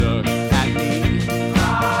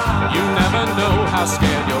how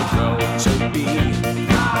scared you'll grow to be.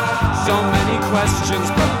 So many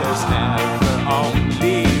questions, but there's never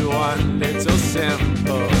only one little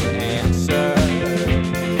simple answer.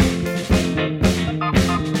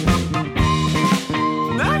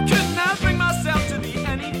 I could not bring myself to be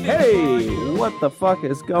anything. Hey, what the fuck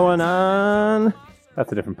is going on?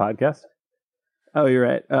 That's a different podcast. Oh, you're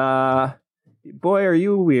right. Boy, are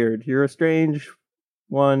you weird. You're a strange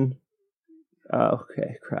one.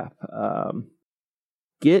 Okay, crap.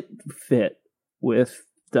 Get fit with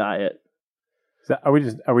diet. So are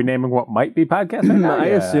we naming what might be podcasts right now? I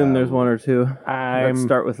assume there's one or two. Let's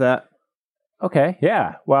start with that. Okay,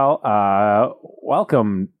 yeah. Well,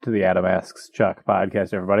 welcome to the Adam Asks Chuck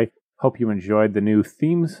podcast, everybody. Hope you enjoyed the new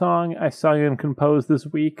theme song I saw you compose this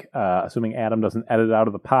week. Assuming Adam doesn't edit it out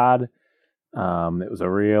of the pod. It was a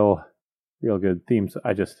real good theme. So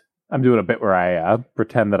I'm doing a bit where I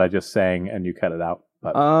pretend that I just sang and you cut it out.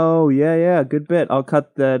 But Oh, yeah, good bit. I'll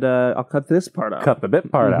cut that. I'll cut this part out. cut the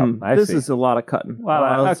bit part out. I This see. is a lot of cutting. Well,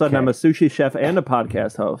 All of a sudden, okay. I'm a sushi chef and a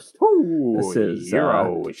podcast host. This is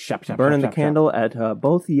hero. Shop, burning shop, the candle at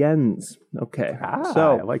both ends. Okay, Ah,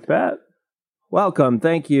 so I like that. welcome.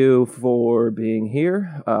 Thank you for being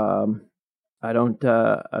here. I don't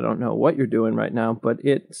know what you're doing right now, but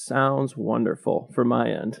it sounds wonderful from my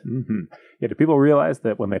end. Mm-hmm. Yeah, do people realize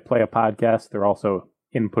that when they play a podcast, they're also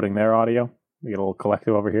inputting their audio? We get a little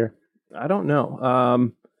collective over here. I don't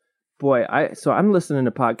know. So I'm listening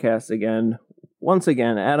to podcasts again. Once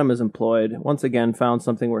again, Adam is employed. Once again, found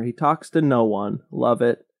something where he talks to no one. Love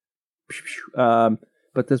it.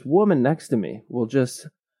 But this woman next to me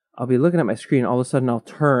I'll be looking at my screen. All of a sudden, I'll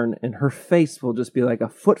turn, and her face will just be like a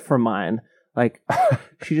foot from mine. Like,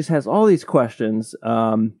 she just has all these questions.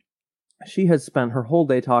 She has spent her whole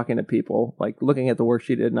day talking to people, like looking at the work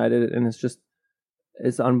she did, and I did it, and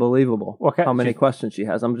it's unbelievable how many questions she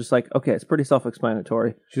has. I'm just like, okay, it's pretty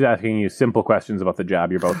self-explanatory. She's asking you simple questions about the job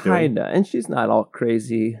you're both doing. Kinda, and she's not all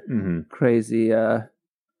crazy, Mm-hmm.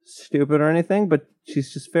 stupid or anything, but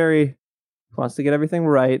she's just wants to get everything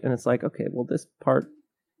right, and it's like, okay, well, this part,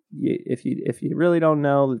 if you really don't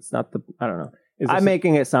know, it's not I don't know. I'm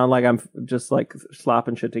making it sound like I'm just like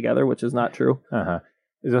slopping shit together, which is not true. Uh-huh.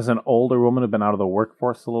 Is this an older woman who's been out of the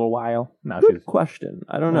workforce a little while? Now Good question.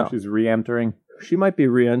 I don't know. She's re-entering. She might be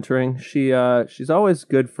re-entering. She's always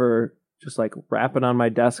good for just like rapping on my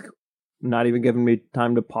desk, not even giving me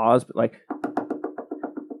time to pause, but like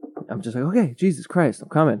I'm just like, okay, Jesus Christ, I'm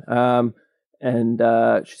coming. And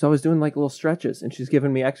she's always doing like little stretches, and she's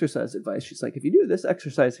giving me exercise advice. She's like, if you do this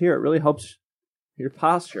exercise here, it really helps your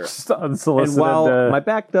posture. Just unsolicited. And while my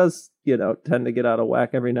back does, tend to get out of whack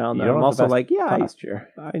every now and then, I'm also like, yeah, posture.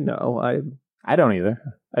 I know. I don't either.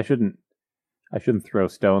 I shouldn't throw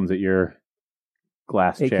stones at your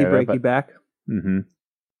glass achy chair. breaky back. Mm-hmm.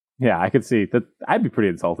 Yeah, I could see that. I'd be pretty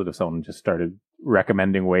insulted if someone just started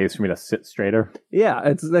recommending ways for me to sit straighter. Yeah,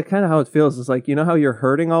 it's that kind of how it feels. It's like, how you're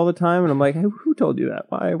hurting all the time, and I'm like, hey, who told you that?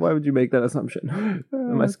 Why would you make that assumption?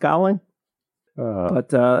 Am I scowling? But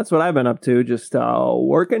that's what I've been up to. Just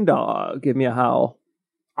working dog. Give me a howl.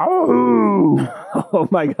 Oh! Oh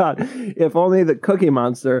my God! If only the Cookie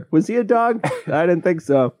Monster, was he a dog? I didn't think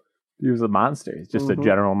so. He was a monster. He's just a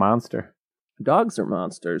general monster. Dogs are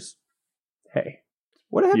monsters. Hey.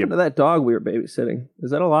 What happened to that dog we were babysitting?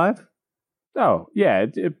 Is that alive? Oh, yeah.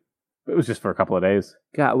 It was just for a couple of days.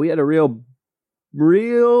 God, we had a real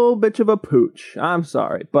bitch of a pooch. I'm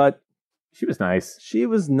sorry, but she was nice. She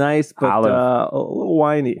was nice, but a little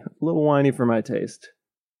whiny for my taste.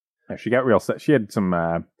 Yeah, she got real. She had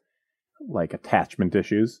some like attachment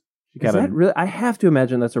issues. Is that really? I have to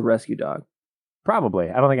imagine that's a rescue dog. Probably.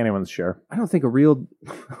 I don't think anyone's sure. I don't think a real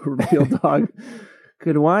dog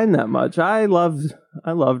could whine that much. I loved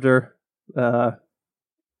her, but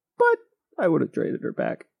I would have traded her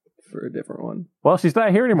back for a different one. Well, she's not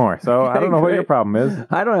here anymore, so I don't know what your problem is.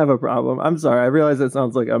 I don't have a problem. I'm sorry. I realize that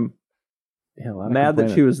sounds like I'm mad that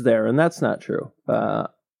she was there, and that's not true. All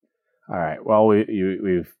right. Well,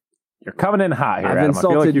 you're coming in hot here, I've Adam.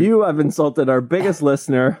 insulted you. I've insulted our biggest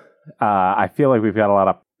listener. I feel like we've got a lot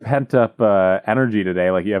of pent-up energy today,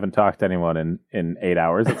 like you haven't talked to anyone in 8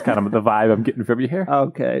 hours. That's kind of the vibe I'm getting from you here.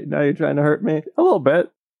 Okay, now you're trying to hurt me? A little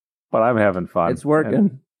bit, but I'm having fun. It's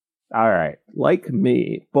working. All right. Like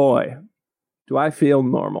me. Boy, do I feel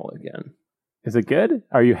normal again. Is it good?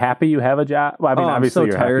 Are you happy you have a job? Well, I mean, obviously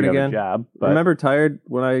I'm so tired happy you again. have a job. But Remember tired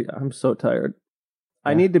when I'm so tired.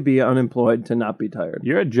 Yeah. I need to be unemployed to not be tired.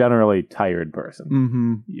 You're a generally tired person.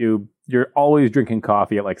 Mm-hmm. You're always drinking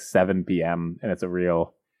coffee at like 7 p.m. and it's a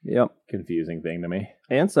real Yep. confusing thing to me.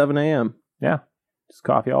 And 7 a.m. Yeah. Just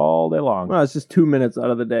coffee all day long. Well, it's just 2 minutes out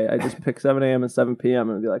of the day. I just pick 7 a.m. and 7 p.m.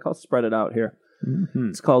 and be like, I'll spread it out here. Mm-hmm.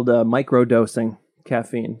 It's called microdosing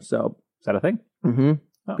caffeine. So Is that a thing?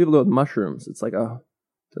 Oh. people do it with mushrooms. It's like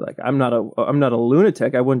I'm not a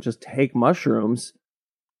lunatic. I wouldn't just take mushrooms.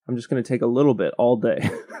 I'm just going to take a little bit all day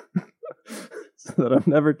so that I'm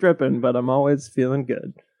never tripping, but I'm always feeling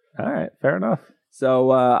good. All right, fair enough.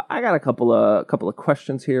 So I got a couple of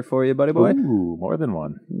questions here for you, buddy boy. Ooh, more than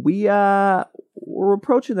one. We're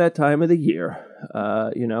approaching that time of the year,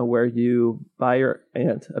 where you buy your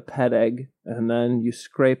aunt a pet egg and then you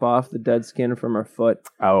scrape off the dead skin from her foot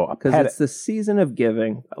Oh, a because pet, it's the season of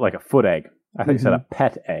giving. like a foot egg. I think you said a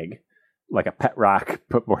pet egg, like a pet rock,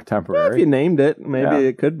 but more Yeah, if temporary. you named it, maybe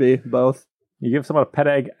it could be both. You give someone a pet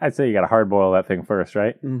egg, I'd say you got to hard boil that thing first,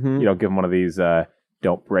 right? Mm-hmm. You don't give them one of these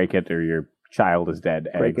don't break it or your child is dead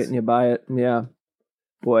Break eggs. it and you buy it. Yeah,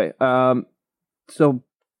 boy. So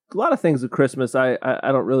a lot of things with Christmas. I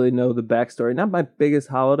don't really know the backstory. Not my biggest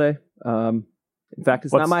holiday. In fact,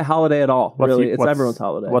 it's not my holiday at all. Really, it's everyone's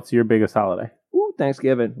holiday. What's your biggest holiday? Ooh,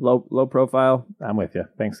 Thanksgiving. Low profile. I'm with you.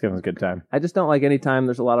 Thanksgiving's a good time. I just don't like any time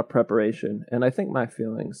there's a lot of preparation, and I think my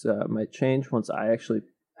feelings might change once I actually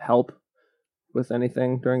help with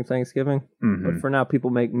anything during Thanksgiving. Mm-hmm. But for now, people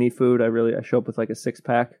make me food. I show up with like a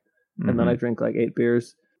 6-pack, and then I drink like 8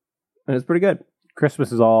 beers, and it's pretty good.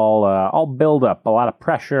 Christmas is all build up, a lot of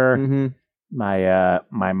pressure. Mm-hmm.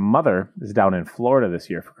 My mother is down in Florida this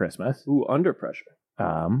year for Christmas. Ooh, under pressure.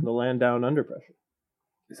 The land down under pressure.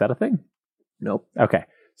 Is that a thing? Nope. Okay,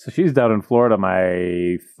 so she's down in Florida.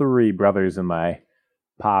 My 3 brothers and my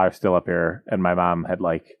pa are still up here, and my mom had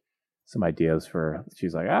like some ideas for.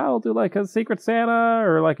 She's like, I'll do like a Secret Santa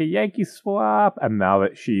or like a Yankee swap. And now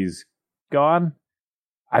that she's gone,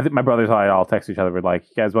 I think my brothers and I all text each other. We're like,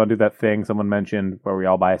 you guys want to do that thing someone mentioned where we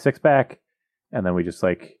all buy a 6-pack, and then we just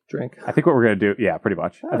like Drink. I think what we're gonna do, yeah, pretty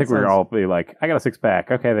much. I think we're all be like, I got a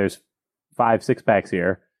 6-pack. Okay, there's 5 6-packs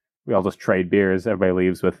here. We all just trade beers. Everybody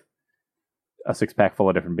leaves with a 6-pack full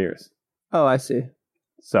of different beers. Oh, I see.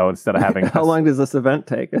 So instead of having How long does this event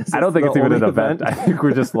take? I don't think it's even an event. I think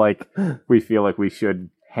we're just like we feel like we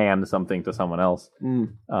should hand something to someone else.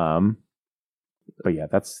 But yeah,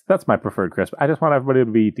 that's my preferred Christmas. I just want everybody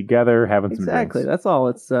to be together, having some drinks. Exactly. That's all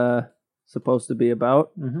it's supposed to be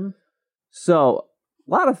about. Mm-hmm. So,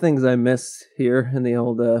 a lot of things I miss here in the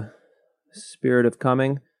old spirit of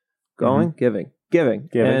coming, going, giving.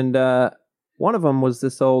 And one of them was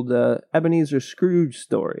this old Ebenezer Scrooge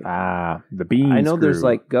story. The beans. I know there's crew.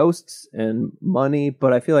 like ghosts and money,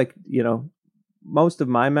 but I feel like, most of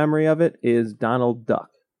my memory of it is Donald Duck.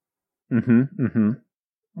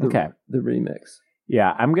 Okay. The remix.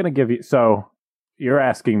 Yeah, I'm gonna give you. So you're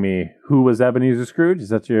asking me who was Ebenezer Scrooge? Is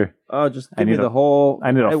that your? Oh, just give me the whole.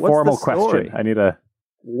 I need a Hey, what's formal the story? question. I need a.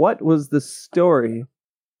 What was the story?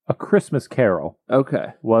 A Christmas Carol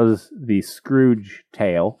Okay. was the Scrooge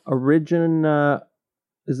tale.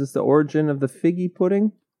 Is this the origin of the figgy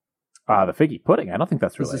pudding? The figgy pudding. I don't think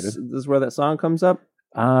that's Is related. this is where that song comes up?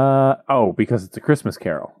 Because it's a Christmas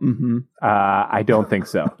Carol. Mm-hmm. I don't think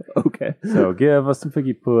so. Okay. So give us some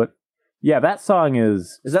figgy put. Yeah, that song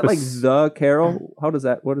is. Is that like the carol? What is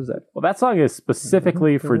that? Well, that song is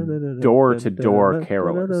specifically for door-to-door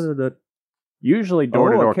carolers. Usually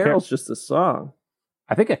door-to-door carol's just a song.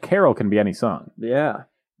 I think a carol can be any song. Yeah.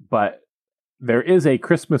 But there is a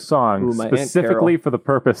Christmas song Ooh, my Aunt specifically Carol. for the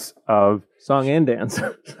purpose of Song and dance.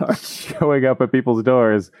 Sorry. showing up at people's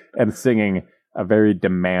doors and singing a very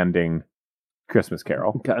demanding Christmas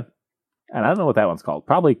carol. Okay. And I don't know what that one's called.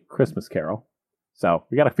 Probably Christmas Carol. So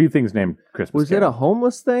we got a few things named Christmas Was Carol. it a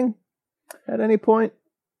homeless thing at any point?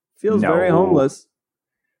 Feels very No. homeless.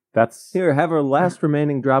 That's Here, have our last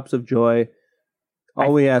remaining drops of joy.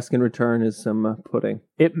 All we ask in return is some pudding.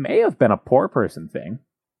 It may have been a poor person thing.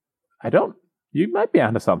 You might be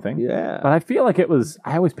onto something. Yeah. But I feel like it was.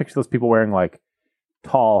 I always picture those people wearing like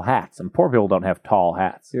tall hats, and poor people don't have tall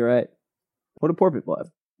hats. You're right. What do poor people have?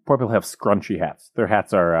 Poor people have scrunchy hats. Their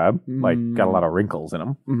hats are like got a lot of wrinkles in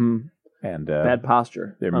them, Mm-hmm. and Bad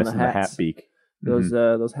posture. they're on missing the the hats. hat beak.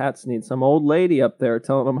 Those hats need some old lady up there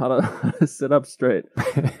telling them how to sit up straight.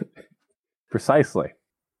 Precisely.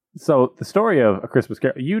 So the story of A Christmas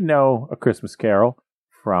Carol, A Christmas Carol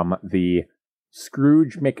from the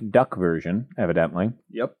Scrooge McDuck version, evidently.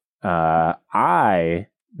 Yep. I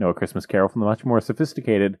know A Christmas Carol from the much more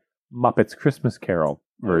sophisticated Muppets Christmas Carol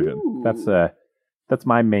version. Ooh. That's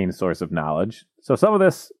my main source of knowledge. So some of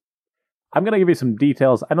this, I'm going to give you some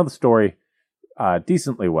details. I know the story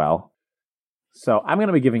decently well. So I'm going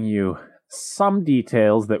to be giving you some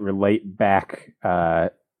details that relate back.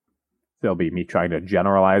 There'll be me trying to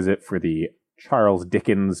generalize it for the Charles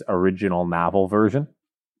Dickens original novel version.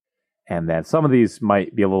 And then some of these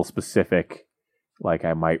might be a little specific, like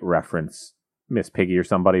I might reference Miss Piggy or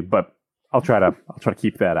somebody, but I'll try to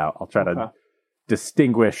keep that out. I'll try to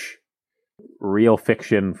distinguish real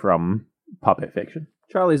fiction from puppet fiction.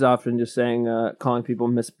 Charlie's often just saying, calling people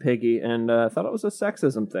Miss Piggy, and thought it was a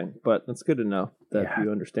sexism thing, but it's good to know that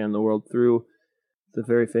you understand the world through the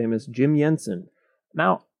very famous Jim Jensen.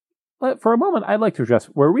 Now, for a moment, I'd like to address,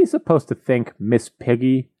 were we supposed to think Miss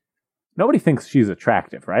Piggy? Nobody thinks she's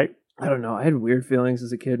attractive, right? I don't know. I had weird feelings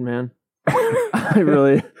as a kid, man.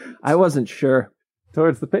 I wasn't sure.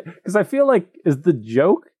 Towards the pig. Because I feel like, is the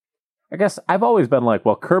joke? I guess I've always been like,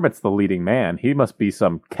 well, Kermit's the leading man. He must be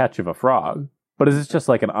some catch of a frog. But is this just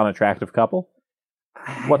like an unattractive couple?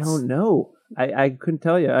 I don't know. I couldn't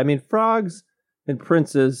tell you. I mean, frogs and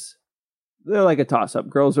princes, they're like a toss-up.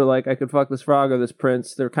 Girls are like, I could fuck this frog or this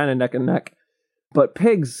prince. They're kind of neck and neck. But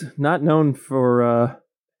pigs, not known for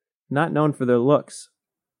their looks.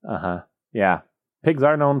 Uh-huh. Yeah. Pigs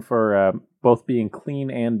are known for both being clean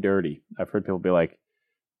and dirty. I've heard people be like,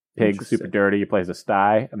 pigs super dirty, you place a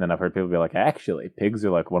sty. And then I've heard people be like, actually, pigs are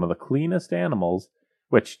like one of the cleanest animals,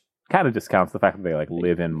 which kind of discounts the fact that they like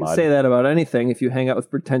live in mud. You say that about anything if you hang out with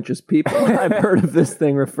pretentious people. I've heard of this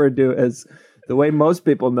thing referred to as the way most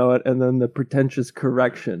people know it, and then the pretentious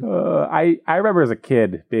correction. I remember as a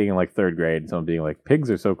kid being in like third grade, someone being like, pigs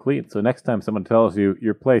are so clean. So next time someone tells you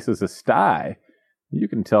your place is a sty, you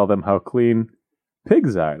can tell them how clean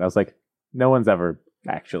pigs are. And I was like, no one's ever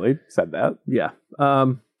actually said that. Yeah.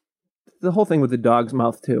 The whole thing with the dog's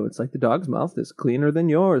mouth, too. It's like the dog's mouth is cleaner than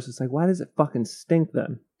yours. It's like, why does it fucking stink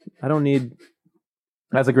then? I don't need...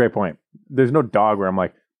 That's a great point. There's no dog where I'm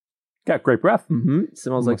like, got great breath. Mm-hmm. It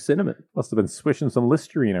smells like cinnamon. Must have been swishing some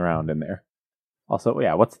Listerine around in there. Also,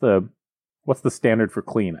 yeah, what's the standard for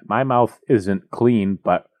clean? My mouth isn't clean,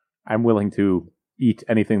 but I'm willing to eat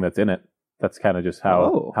anything that's in it. That's kind of just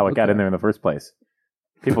how it got in there in the first place.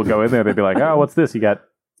 People go in there, they'd be like, oh, what's this? You got,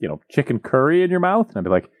 chicken curry in your mouth? And I'd be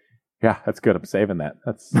like, yeah, that's good. I'm saving that.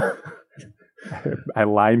 That's... I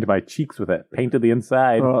lined my cheeks with it, painted the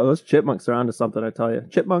inside. Oh, those chipmunks are onto something, I tell you.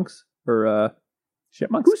 Chipmunks? Or,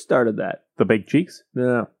 chipmunks? Who started that? The big cheeks?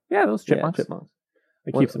 No. Yeah, those chipmunks. Yeah, chipmunks.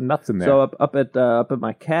 They keep some nuts in there. So up at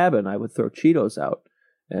my cabin, I would throw Cheetos out.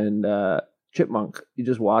 And chipmunk, you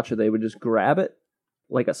just watch it. They would just grab it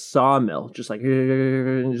like a sawmill, just like,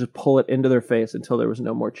 and just pull it into their face until there was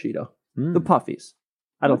no more Cheeto. Mm. The puffies.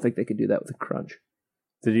 I don't think they could do that with a crunch.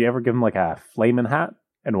 Did you ever give them like a flaming hat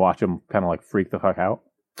and watch them kind of like freak the fuck out?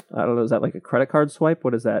 I don't know. Is that like a credit card swipe?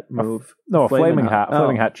 What is that move? No, a flaming hat.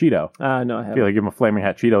 Flaming hat Cheeto. No, I haven't. I feel like give them a flaming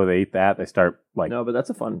hat Cheeto. They eat that. They start like... No, but that's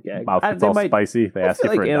a fun gag. Mouth gets all spicy. They ask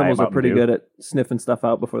you for a animals diet are pretty Mountain Dew. good at sniffing stuff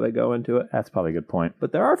out before they go into it. That's probably a good point.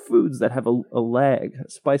 But there are foods that have a lag, a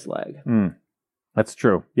spice lag. That's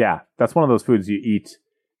true. Yeah, that's one of those foods you eat.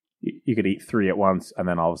 You could eat 3 at once, and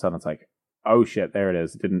then all of a sudden it's like, oh shit, there it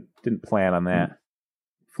is. Didn't plan on that.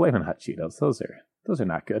 Flaming hot Cheetos. Those are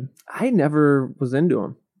not good. I never was into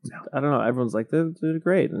them. No. I don't know. Everyone's like, they're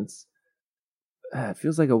great. And it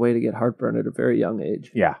feels like a way to get heartburn at a very young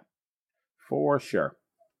age. Yeah, for sure.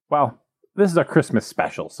 Well, this is a Christmas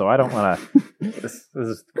special, so I don't want to... this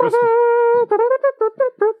is Christmas...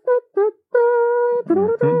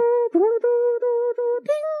 Mm-hmm.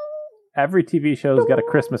 Every TV show's got a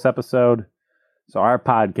Christmas episode, so our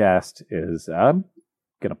podcast is going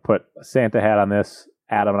to put a Santa hat on this.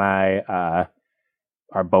 Adam and I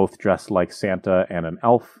are both dressed like Santa and an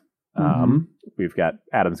elf.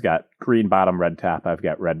 Adam's got green bottom, red top. I've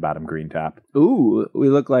got red bottom, green top. Ooh, we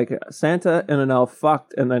look like Santa and an elf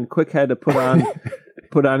fucked, and then quick had to put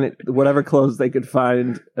on whatever clothes they could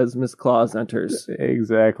find as Miss Claus enters.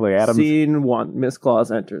 Exactly. Scene 1, Miss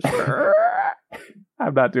Claus enters.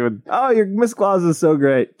 I'm not doing... Oh, your Miss Claus is so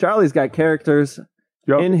great. Charlie's got characters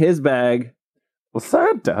in his bag. Well,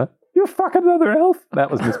 Santa, you fucking another elf. That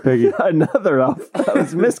was Miss Piggy. Another elf. That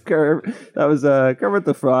was Miss Kerb. That was Kermit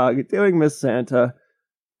the Frog doing Miss Santa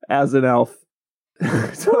as an elf.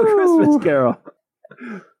 So a Christmas Carol.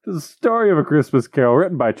 The story of a Christmas Carol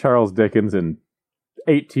written by Charles Dickens in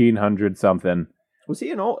 1800 something. Was he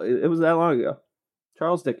an old? It was that long ago.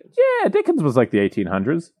 Charles Dickens. Yeah, Dickens was like the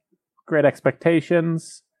 1800s. Great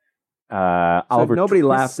Expectations. Oliver nobody Twist.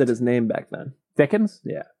 laughed at his name back then. Dickens?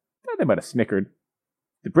 Yeah. They might have snickered.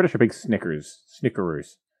 The British are big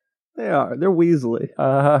snickerers. They are. They're Weasley.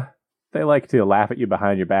 They like to laugh at you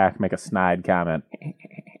behind your back, make a snide comment.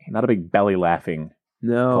 Not a big belly laughing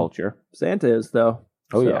culture. Santa is, though.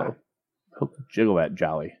 Oh, yeah. He'll jiggle that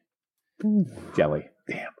jelly. Damn.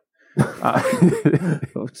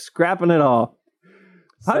 Scrapping it all.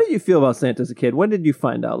 How did you feel about Santa as a kid? When did you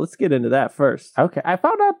find out? Let's get into that first. Okay, I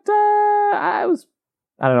found out I was,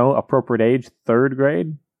 appropriate age, 3rd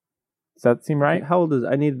grade. Does that seem right? How old is?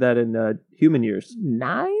 I need that in human years.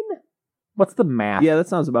 9? What's the math Yeah, that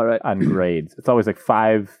sounds about right. on grades? It's always like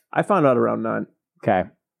 5. I found out around 9. Okay.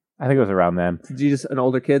 I think it was around then. Did you just an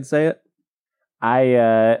older kid say it?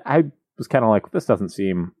 I was kind of like, this doesn't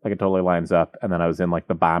seem like it totally lines up. And then I was in like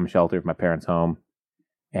the bomb shelter of my parents' home.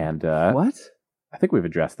 And What? I think we've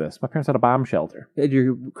addressed this. My parents had a bomb shelter.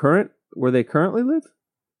 Where they currently live?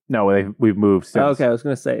 No, we've moved since. Oh, okay, I was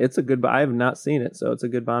going to say it's a good. I have not seen it, so it's a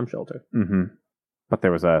good bomb shelter. Mm-hmm. But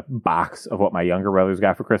there was a box of what my younger brothers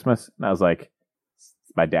got for Christmas, and I was like,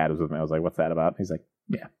 my dad was with me. I was like, "What's that about?" He's like,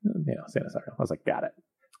 "Yeah, Santa's not real." I was like, "Got it,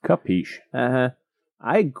 capiche."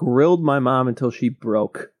 I grilled my mom until she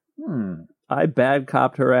broke. I bad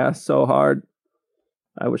copped her ass so hard.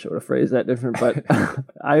 I wish I would have phrased that different, but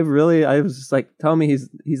I was just like, "Tell me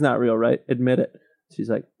he's not real, right? Admit it." She's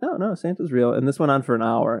like, no, Santa's real. And this went on for an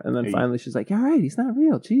hour. And then finally she's like, "All right, he's not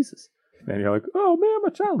real. Jesus." And you're like, "Oh man,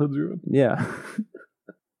 my childhood's ruined." Yeah.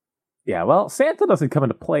 Yeah, well, Santa doesn't come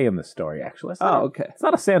into play in this story, actually. Okay. It's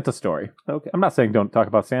not a Santa story. Okay. I'm not saying don't talk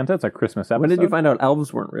about Santa. It's our Christmas episode. When did you find out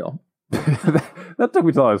elves weren't real? That took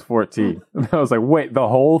me till I was 14. And I was like, wait, the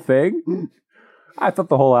whole thing? I thought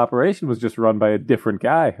the whole operation was just run by a different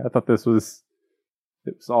guy. I thought it was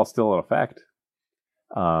all still in effect.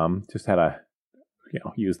 Just had to,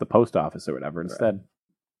 use the post office or whatever instead.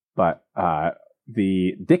 But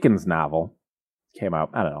the Dickens novel came out,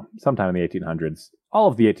 I don't know, sometime in the 1800s. All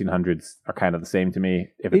of the 1800s are kind of the same to me.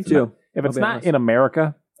 Me too. If it's not in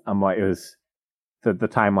America, I'm like, the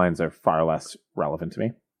timelines are far less relevant to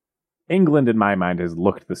me. England, in my mind, has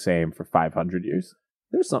looked the same for 500 years.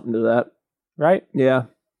 There's something to that. Right? Yeah.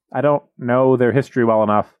 I don't know their history well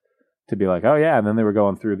enough to be like, oh yeah, and then they were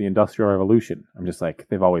going through the Industrial Revolution. I'm just like,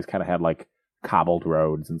 they've always kind of had like cobbled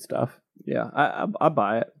roads and stuff. Yeah, I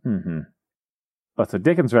buy it. Mm-hmm. But so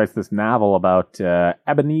Dickens writes this novel about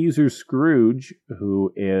Ebenezer Scrooge,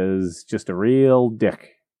 who is just a real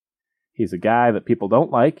dick. He's a guy that people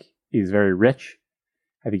don't like. He's very rich.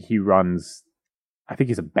 I think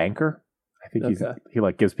he's a banker. I think he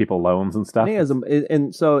like gives people loans and stuff. And he has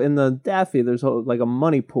and so in the Daffy, there's like a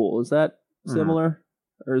money pool. Is that similar,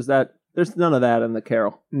 or is that there's none of that in the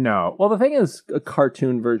Carol? No. Well, the thing is, a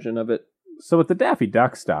cartoon version of it. So with the Daffy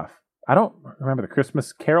Duck stuff, I don't remember the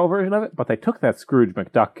Christmas Carol version of it, but they took that Scrooge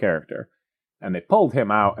McDuck character and they pulled him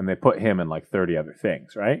out and they put him in like 30 other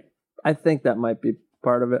things, right? I think that might be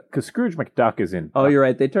part of it. Because Scrooge McDuck is in... Oh, you're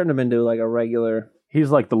right. They turned him into like a regular... He's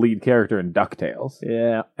like the lead character in DuckTales.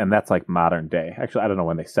 Yeah. And that's like modern day. Actually, I don't know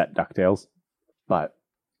when they set DuckTales. But,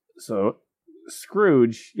 so,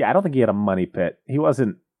 Scrooge, I don't think he had a money pit. He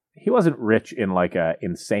wasn't rich in like a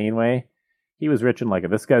insane way. He was rich in like,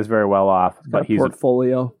 this guy's very well off. But he's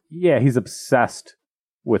portfolio. He's obsessed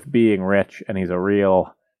with being rich, and he's a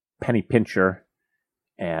real penny pincher.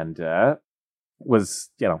 And didn't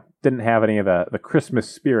have any of the Christmas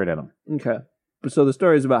spirit in him. Okay. So the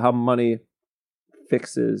story is about how money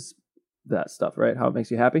fixes that stuff, right? How it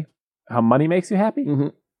makes you happy? How money makes you happy? Mm-hmm.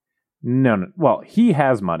 No. Well, he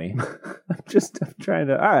has money. I'm trying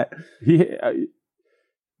to... All right.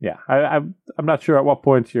 I'm not sure at what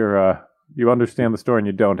point you understand the story and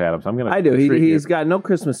you don't, Adam. So I'm going to... I do. He's got no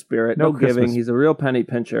Christmas spirit, no Christmas. giving. He's a real penny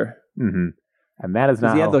pincher. Mm-hmm. And that is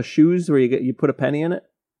Does he have those shoes where you put a penny in it?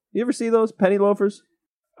 You ever see those penny loafers?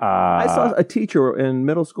 I saw a teacher in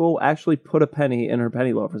middle school actually put a penny in her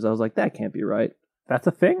penny loafers. I was like, that can't be right. That's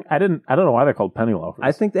a thing? I don't know why they're called penny loafers.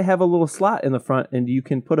 I think they have a little slot in the front, and you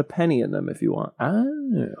can put a penny in them if you want.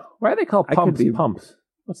 Oh. Why are they called pumps?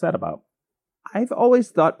 What's that about? I've always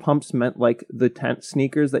thought pumps meant like the tent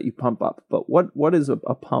sneakers that you pump up. But what is a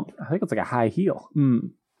pump? I think it's like a high heel.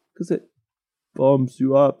 Because it bumps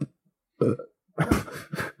you up.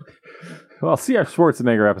 Well, see our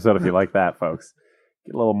Schwarzenegger episode if you like that, folks.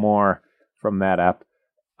 Get a little more from that app.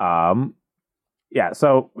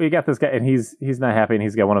 So we got this guy, and he's not happy, and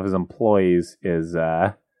he's got one of his employees is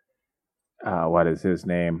what is his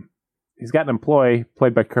name? He's got an employee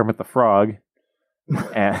played by Kermit the Frog,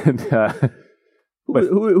 and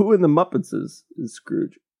who in the Muppets is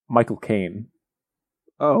Scrooge? Michael Caine.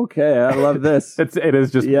 Oh, okay, I love this. It's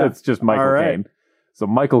just Michael Caine. So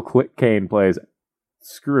Michael Caine plays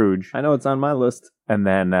Scrooge. I know it's on my list. And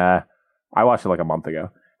then I watched it like a month ago.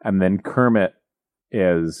 And then Kermit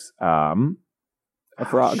is a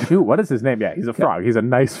frog. Shoot, what is his name? Yeah, he's a frog. He's a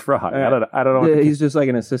nice frog. I don't know. He's just like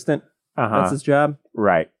an assistant. That's his job.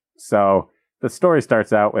 Right. So the story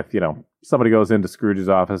starts out with, somebody goes into Scrooge's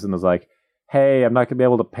office and is like, hey, I'm not going to be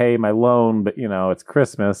able to pay my loan, but, it's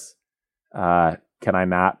Christmas. Can I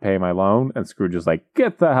not pay my loan? And Scrooge is like,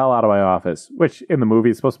 get the hell out of my office, which in the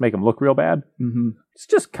movie is supposed to make him look real bad. Mm-hmm. It's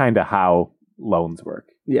just kind of how loans work.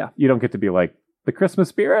 Yeah. You don't get to be like, the Christmas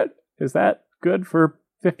spirit, is that good for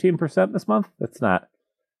 15% this month? That's not.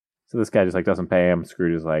 So this guy just like doesn't pay him.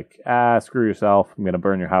 Scrooge is like, screw yourself. I'm going to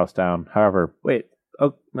burn your house down. However, Wait.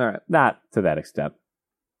 Oh, all right. not to that extent.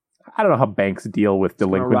 I don't know how banks deal with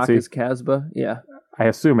delinquency. Rock Casbah. Yeah. I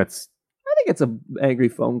assume it's, I think it's an angry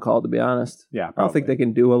phone call, to be honest. yeah, I don't think they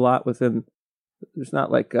can do a lot within. There's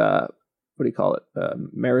not like, what do you call it?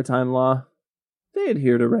 Maritime law. They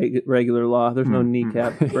adhere to regular law. There's no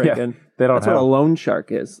kneecap breaking. they don't That's have. what a loan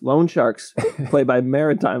shark is. Loan sharks play by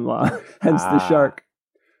maritime law, hence the shark.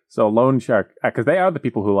 So loan shark, because they are the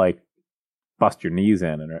people who like bust your knees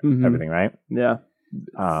in and everything, right? Yeah.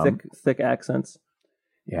 Thick accents.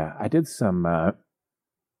 Yeah, I did some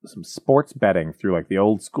sports betting through like the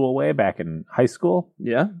old school way back in high school.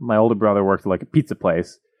 Yeah. My older brother worked at like a pizza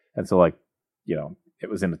place, and so like, you know, it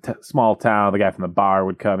was in a small town. The guy from the bar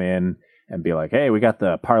would come in and be like, "Hey, we got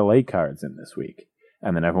the parlay cards in this week,"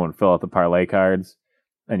 and then everyone would fill out the parlay cards,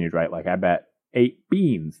 and you'd write like, "I bet 8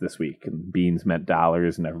 beans this week," and beans meant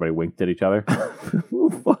dollars, and everybody winked at each other.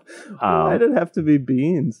 Why did it have to be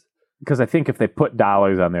beans? Because I think if they put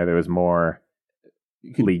dollars on there was more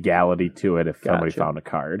legality to it if somebody Gotcha. found a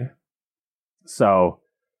card. So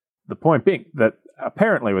the point being that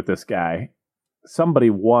apparently with this guy, somebody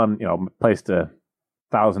won, you know, placed a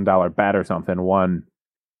 $1,000 bet or something, won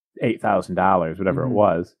 $8,000, whatever it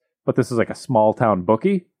was. But this is like a small town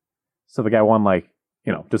bookie. So the guy won like,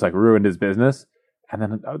 you know, just like ruined his business. And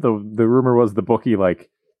then the rumor was the bookie like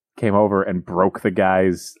came over and broke the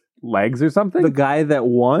guy's legs or something. The guy that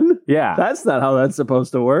won? Yeah. That's not how that's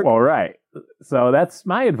supposed to work. All right. So that's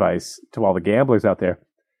my advice to all the gamblers out there.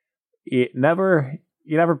 You never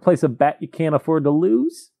place a bet you can't afford to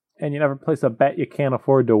lose, and you never place a bet you can't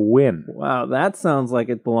afford to win. Wow, that sounds like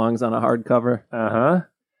it belongs on a hardcover.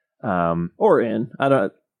 Or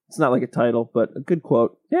It's not like a title, but a good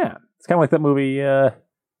quote. yeah, it's kind of like that movie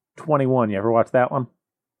 21. You ever watch that one?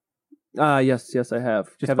 Yes, I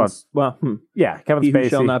have. Just fun. Yeah, Kevin He Spacey. Who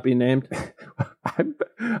Shall Not Be Named.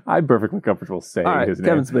 I'm perfectly comfortable saying All right, his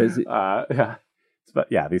Kevin name. Spacey. Yeah. But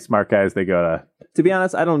yeah, these smart guys, they go to... To be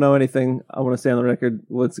honest, I don't know anything. I want to say on the record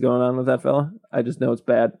what's going on with that fella. I just know it's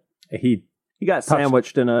bad. He got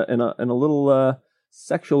sandwiched in a little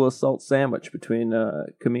sexual assault sandwich between a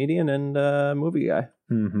comedian and a movie guy.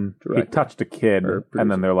 He touched a kid, Or producer. and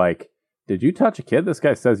then they're like, "Did you touch a kid?" This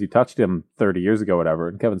guy says you touched him 30 years ago, whatever.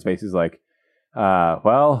 And Kevin Spacey's like,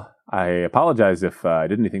 "Well, I apologize if I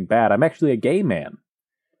did anything bad. I'm actually a gay man."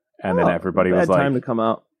 And then everybody was bad like, time to come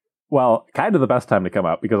out. well, kind of the best time to come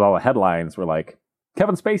out because all the headlines were like,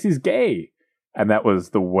 Kevin Spacey's gay. And that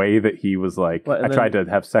was the way that he was like, What, and I then- tried to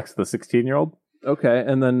have sex with a 16-year-old. Okay,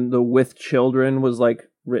 and then the with children was like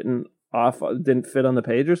written off, didn't fit on the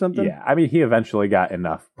page or something? Yeah, I mean, he eventually got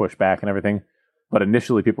enough pushback and everything. But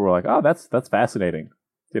initially people were like, oh, that's fascinating.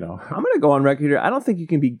 You know, I'm going to go on record here. I don't think you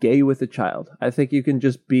can be gay with a child. I think you can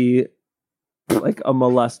just be like a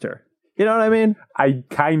molester. You know what I mean? I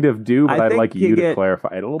kind of do, but I I'd think like you you to get-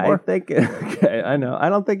 clarify it a little I more. think, okay, I know. I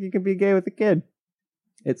don't think you can be gay with a kid.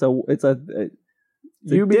 It's a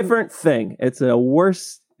different thing. It's a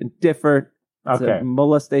worse, different it's Okay. a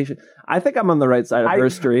molestation. I think I'm on the right side of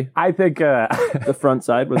history. I think The front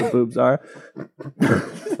side where the boobs are.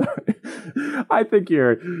 I think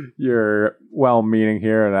you're well-meaning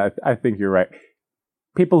here, and I think you're right.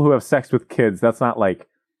 People who have sex with kids, that's not like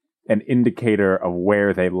an indicator of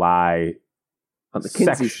where they lie On the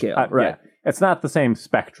Kinsey scale, right. Yeah. It's not the same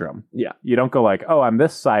spectrum. Yeah. You don't go like, oh, I'm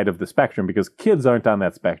this side of the spectrum, because kids aren't on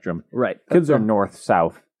that spectrum. Right. Kids are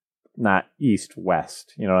north-south, not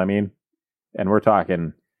east-west. You know what I mean? And we're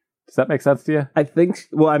talking... Does that make sense to you? I think.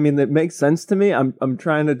 Well, I mean, it makes sense to me. I'm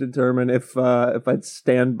trying to determine if I'd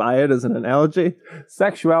stand by it as an analogy.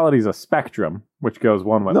 Sexuality is a spectrum, which goes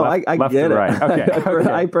one way, No, left, I left get to it. right. Okay.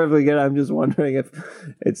 I perfectly get it. I'm just wondering if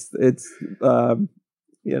it's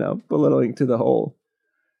belittling to the whole.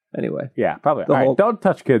 Anyway, Yeah, probably. The All right, whole- don't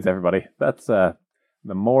touch kids, everybody. That's the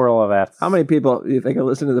moral of that. how many people do you think are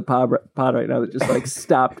listening to the pod right now that just like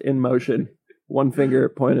stopped in motion, one finger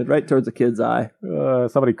pointed right towards a kid's eye?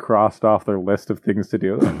 Somebody crossed off their list of things to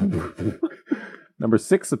do. Number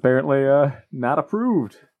 6, apparently, not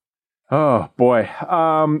approved. Oh, boy.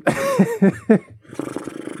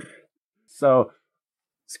 So,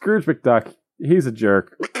 Scrooge McDuck, he's a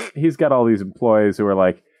jerk. He's got all these employees who are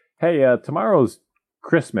like, hey, tomorrow's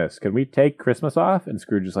Christmas. Can we take Christmas off? And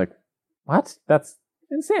Scrooge is like, what? That's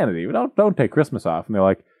insanity. Don't take Christmas off. And they're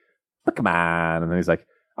like, but come on. And then he's like,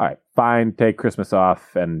 all right, fine, take Christmas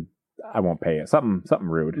off, and I won't pay you. Something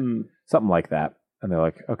rude. Something like that. And they're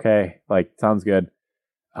like, okay, like, sounds good.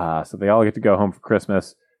 So they all get to go home for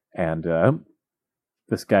Christmas, and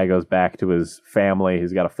this guy goes back to his family.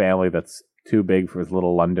 He's got a family that's too big for his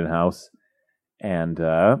little London house. And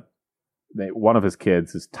one of his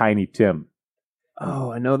kids is Tiny Tim.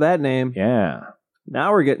 Oh, I know that name. Yeah.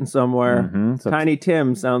 Now we're getting somewhere. Mm-hmm. So Tiny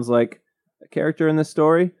Tim sounds like a character in this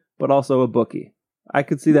story, but also a bookie. I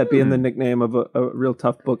could see that being the nickname of a real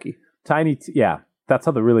tough bookie. Yeah, that's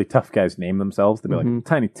how the really tough guys name themselves. They'd be like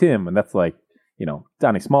Tiny Tim, and that's like,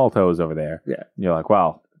 Donnie Smalltoes over there. Yeah. And you're like,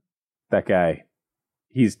 well, that guy,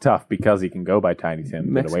 he's tough because he can go by Tiny Tim.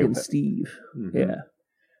 And get away Mexican with it. Steve. Mm-hmm. Yeah.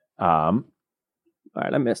 All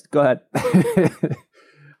right, I missed. Go ahead.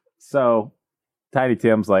 So Tiny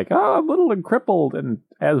Tim's like, oh, I'm little and crippled, and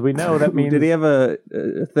as we know, that means Did he have a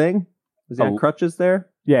thing? Was he on A- crutches there?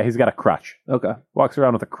 Yeah, he's got a crutch. Okay. Walks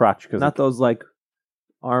around with a crutch because Not those like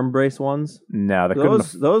arm brace ones. no, they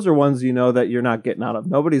couldn't. Those are ones that you're not getting out of.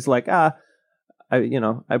 Nobody's like, I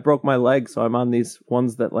broke my leg, so I'm on these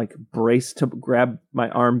ones that like brace to grab my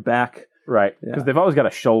arm back. Right, because they've always got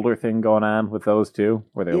a shoulder thing going on with those two,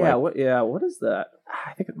 where they're what is that?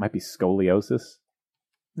 I think it might be scoliosis.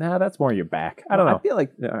 Nah, that's more your back. I don't know. I feel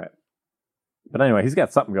like all right. But anyway, he's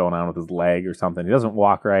got something going on with his leg or something. He doesn't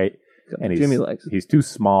walk right, and Jimmy legs. he's too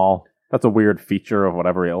small. That's a weird feature of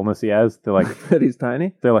whatever illness he has. They're like, That he's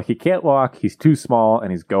tiny. they're like, he can't walk, he's too small,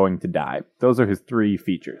 and he's going to die. Those are his 3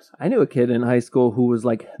 features. I knew a kid in high school who was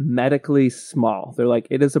like medically small. They're like,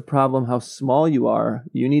 it is a problem how small you are.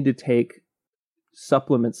 You need to take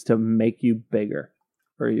supplements to make you bigger,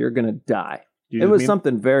 or you're gonna die. It was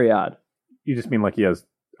something very odd. You just mean like he has?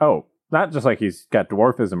 Oh, not just like he's got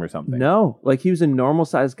dwarfism or something. No, like he was a normal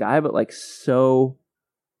sized guy, but like so.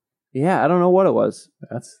 Yeah, I don't know what it was.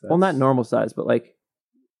 That's Well, not normal size, but like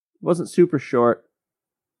wasn't super short,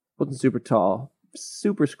 wasn't super tall,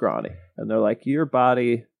 super scrawny. And they're like, your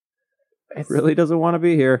body really doesn't want to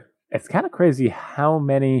be here. It's kind of crazy how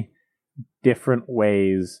many different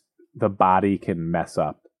ways the body can mess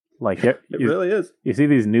up. Like It really is. You see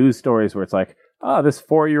these news stories where it's like, oh, this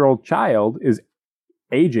 4-year-old child is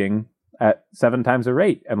aging at 7 times the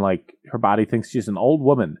rate, and like her body thinks she's an old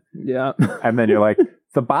woman. Yeah. And then you're like,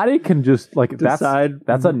 the body can just like Decide.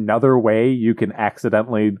 That's another way you can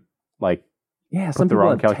accidentally like Yeah, some the people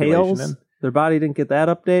wrong have calculation tails. in. Their body didn't get that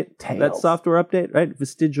update. Tails. That software update, right?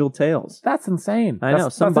 Vestigial tails. That's insane. I know.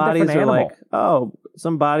 Some that's a bodies different are animal. like,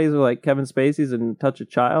 some bodies are like Kevin Spacey's and touch a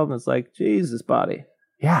child, and it's like, Jesus, body.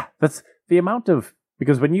 Yeah, that's the amount of,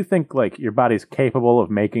 because when you think like your body's capable of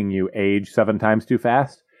making you age 7 times too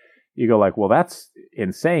fast, you go like, well, that's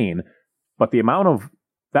insane. But the amount of,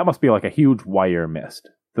 that must be like a huge wire missed.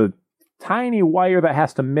 The tiny wire that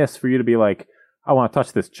has to miss for you to be like, I want to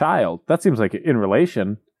touch this child. That seems like in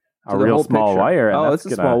relation, a To the real whole small picture. wire. And Oh, that's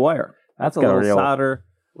it's a gonna- small wire. That's That's a gonna little real- solder.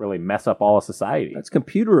 really mess up all of society. That's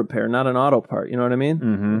computer repair, not an auto part. You know what I mean?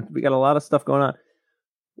 Mm-hmm. We got a lot of stuff going on.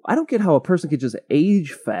 I don't get how a person could just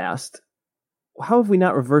age fast. How have we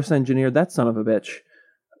not reverse engineered that son of a bitch?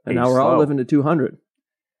 And Age now we're all slow. living to 200.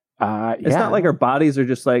 It's not like our bodies are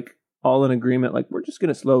just like all in agreement. Like we're just going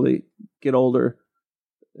to slowly get older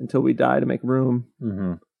until we die to make room.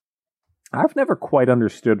 Mm-hmm. I've never quite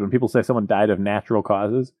understood when people say someone died of natural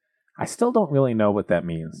causes. I still don't really know what that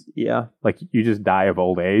means. Yeah. Like you just die of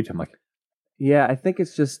old age. I'm like, Yeah, I think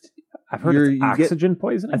it's just, I've heard You're- it's you get- oxygen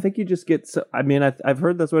poisoning. I think you just get so, I've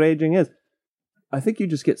heard that's what aging is. I think you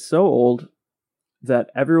just get so old that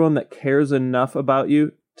everyone that cares enough about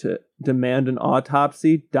you to demand an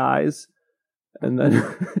autopsy dies, and then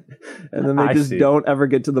and then they I just see. don't ever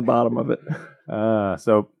get to the bottom of it.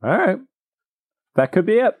 So all right, that could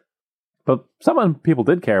be it. But someone people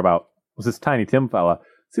did care about was this Tiny Tim fella.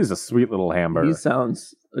 This is a sweet little hamburger. He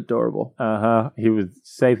sounds adorable. He would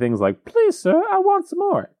say things like, "Please, sir, I want some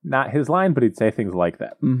more." Not his line, but he'd say things like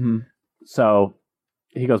that. Mm-hmm. So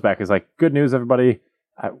he goes back. He's like, "Good news, everybody.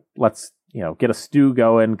 Let's get a stew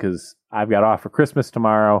going because I've got off for Christmas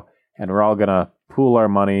tomorrow, and we're all gonna pool our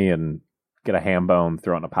money and get a ham bone,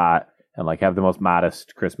 throw it in a pot, and like have the most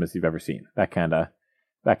modest Christmas you've ever seen. That kind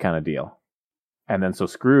of deal." And then so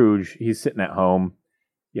Scrooge, he's sitting at home,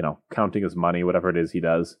 counting his money, whatever it is he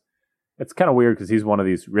does. It's kind of weird because he's one of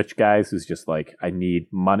these rich guys who's just like, I need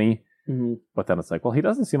money. Mm-hmm. But then it's like, well, he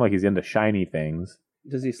doesn't seem like he's into shiny things.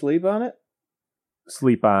 Does he sleep on it?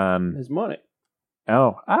 Sleep on, His money.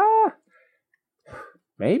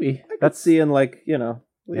 maybe. That's seeing like at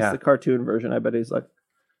least Yeah. the cartoon version. I bet he's like,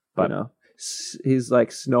 But- he's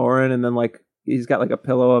like snoring, and then like he's got like a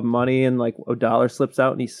pillow of money, and like a dollar slips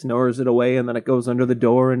out, and he snores it away, and then it goes under the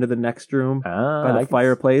door into the next room by the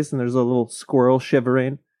fireplace, and there's a little squirrel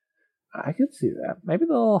shivering. I could see that. Maybe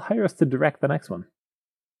they'll hire us to direct the next one.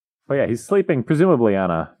 But yeah, he's sleeping presumably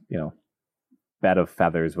on a, bed of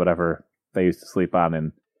feathers, whatever they used to sleep on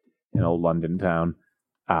in old London town.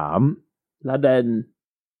 London.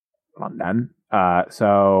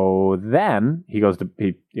 So then he goes to,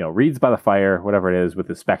 reads by the fire, whatever it is, with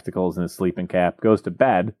his spectacles and his sleeping cap, goes to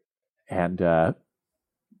bed, and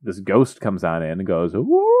this ghost comes on in and goes,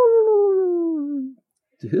 "Woo!"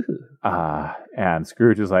 And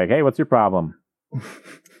Scrooge is like, "Hey, what's your problem?"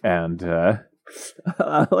 And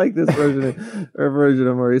I like this version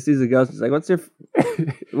of where he sees a ghost. He's like, "What's your?"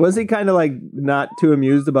 Was he kind of like not too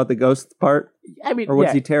amused about the ghost part? I mean, or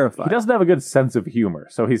was he terrified? He doesn't have a good sense of humor,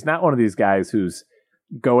 so he's not one of these guys who's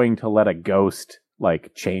going to let a ghost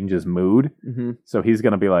like change his mood. Mm-hmm. So he's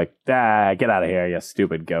going to be like, get out of here, you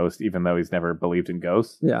stupid ghost, even though he's never believed in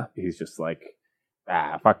ghosts. Yeah. He's just like,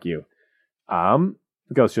 fuck you. The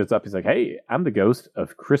ghost shows up. He's like, "Hey, I'm the ghost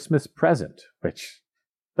of Christmas Present," which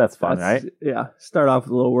that's fun, right? Yeah. Start off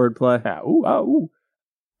with a little wordplay. Yeah, ooh.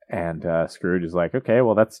 And Scrooge is like, "Okay,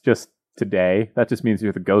 well, that's just today. That just means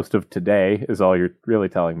you're the ghost of today, is all you're really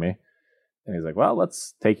telling me." And he's like, "Well,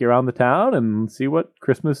 let's take you around the town and see what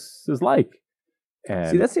Christmas is like." And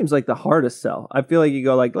see, that seems like the hardest sell. I feel like you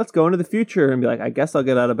go like, "Let's go into the future," and be like, "I guess I'll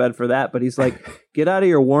get out of bed for that." But he's like, "Get out of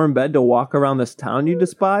your warm bed to walk around this town you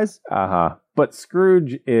despise." But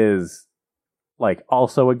Scrooge is like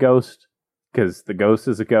also a ghost because the ghost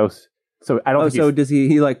is a ghost. So I don't. So does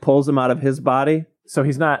he like pulls him out of his body? So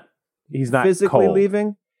he's not physically cold.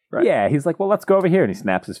 leaving. Right. Yeah, he's like, "Well, let's go over here," and he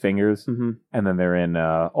snaps his fingers, mm-hmm. and then they're in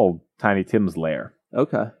old Tiny Tim's lair.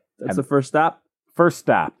 Okay, that's the first stop. First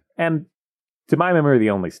stop, and to my memory, the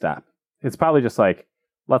only stop. It's probably just like,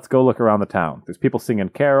 let's go look around the town. There's people singing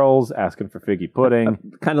carols, asking for figgy pudding.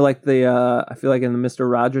 Kind of like I feel like in the Mr.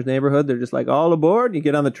 Rogers neighborhood, they're just like, "All aboard!" You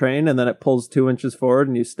get on the train, and then it pulls 2 inches forward,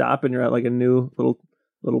 and you stop, and you're at like a new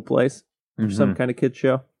little place, or some kind of kid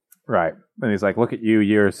show. Right. And he's like, "Look at you.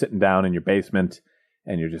 You're sitting down in your basement,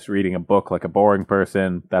 and you're just reading a book like a boring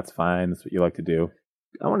person. That's fine. That's what you like to do."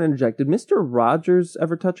 I want to interject. Did Mr. Rogers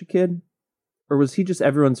ever touch a kid? Or was he just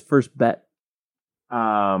everyone's first bet?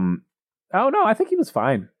 Oh, no, I think he was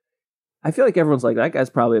fine. I feel like everyone's like, that guy's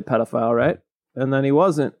probably a pedophile, right? And then he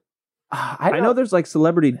wasn't. I know there's like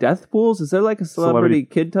celebrity death pools. Is there like a celebrity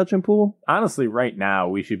kid touching pool? Honestly, right now,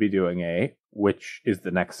 we should be doing which is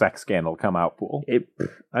the next sex scandal come out pool. It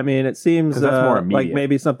seems that's more like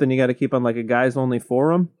maybe something you got to keep on like a guys only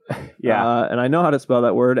forum. Yeah. And I know how to spell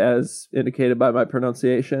that word as indicated by my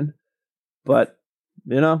pronunciation. But,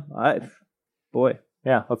 boy.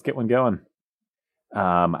 Yeah, let's get one going.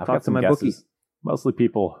 I've got some guesses. Bookie. Mostly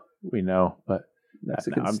people we know, but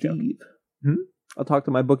Mexican Steve. I'll talk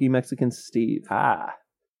to my bookie, Mexican Steve.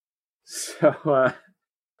 So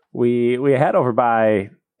we head over by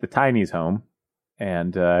the Tiny's home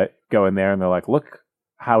and go in there, and they're like, "Look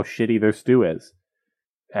how shitty their stew is,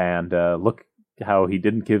 and look how he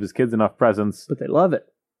didn't give his kids enough presents." But they love it.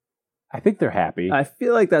 I think they're happy. I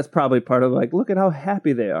feel like that's probably part of like, look at how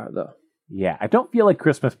happy they are, though. Yeah, I don't feel like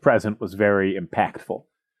Christmas Present was very impactful.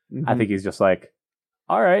 Mm-hmm. I think he's just like,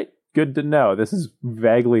 "All right, good to know. This is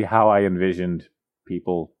vaguely how I envisioned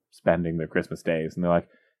people spending their Christmas days." And they're like,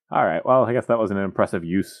 "All right, well, I guess that was an impressive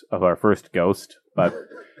use of our first ghost, but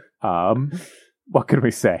what can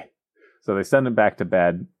we say?" So they send him back to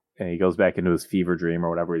bed, and he goes back into his fever dream or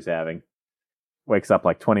whatever he's having. Wakes up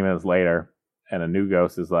like 20 minutes later, and a new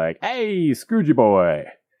ghost is like, "Hey, Scroogey boy."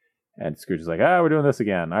 And Scrooge is like, "We're doing this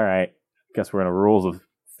again. All right. Guess we're in a rules of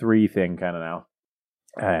 3 thing kind of now."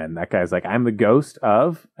 And that guy's like, "I'm the ghost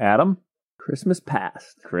of Adam. Christmas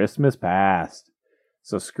past. Christmas past."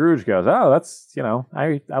 So Scrooge goes, "Oh, that's,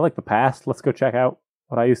 I like the past. Let's go check out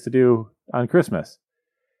what I used to do on Christmas."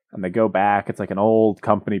 And they go back. It's like an old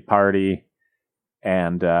company party.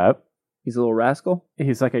 And he's a little rascal.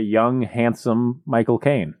 He's like a young, handsome Michael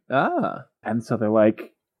Caine. And so they're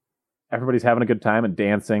like, everybody's having a good time and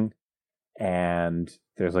dancing. And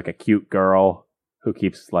there's like a cute girl who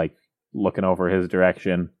keeps like looking over his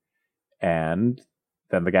direction. And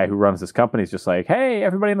then the guy who runs this company is just like, "Hey,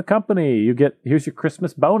 everybody in the company, here's your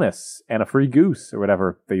Christmas bonus and a free goose," or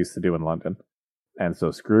whatever they used to do in London. And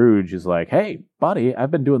so Scrooge is like, "Hey, buddy,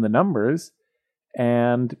 I've been doing the numbers,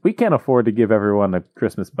 and we can't afford to give everyone a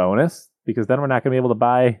Christmas bonus because then we're not going to be able to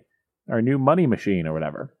buy our new money machine or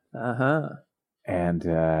whatever." And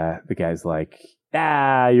the guy's like,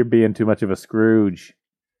 "You're being too much of a Scrooge."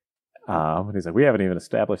 And he's like, "We haven't even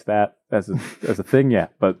established that as a thing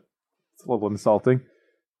yet, but it's a little insulting."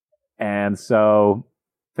 And so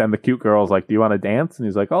then the cute girl's like, "Do you want to dance?" And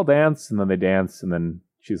he's like, "I'll dance." And then they dance. And then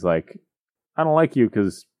she's like, "I don't like you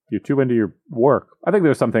because you're too into your work. I think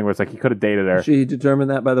there's something where it's like he could have dated her. She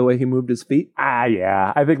determined that by the way he moved his feet.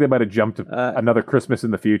 Yeah. I think they might have jumped to another Christmas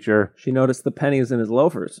in the future. She noticed the pennies in his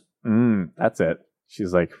loafers. That's it.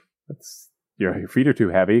 She's like, your feet are too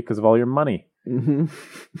heavy because of all your money. Mm-hmm.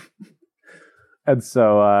 And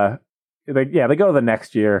so, they go to the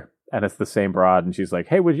next year, and it's the same broad, and she's like,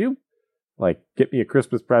 hey, would you, like, get me a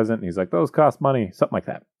Christmas present? And he's like, those cost money, something like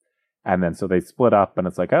that. And then so they split up, and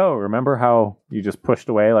it's like, oh, remember how you just pushed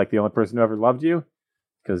away like the only person who ever loved you?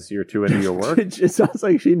 Because you're too into your work? It sounds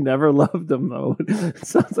like she never loved him, though. It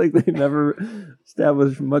sounds like they never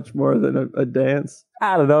established much more than a dance.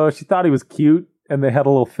 I don't know. She thought he was cute, and they had a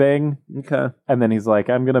little thing. Okay. And then he's like,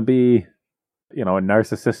 I'm going to be, a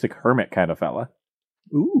narcissistic hermit kind of fella.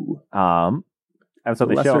 Ooh. And so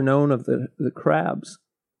they lesser known of the crabs.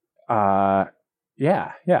 Yeah.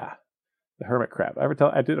 The hermit crab.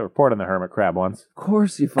 I did a report on the hermit crab once. Of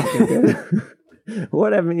course you fucking did.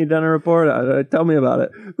 What haven't you done a report on? Tell me about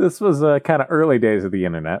it. This was kind of early days of the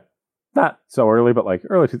internet. Not so early, but like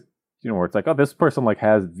early, where it's like, oh, this person like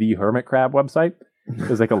has the hermit crab website.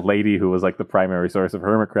 There's like a lady who was like the primary source of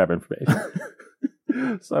hermit crab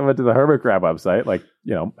information. So I went to the hermit crab website, like,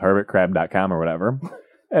 hermitcrab.com or whatever.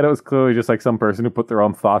 And it was clearly just like some person who put their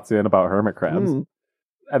own thoughts in about hermit crabs.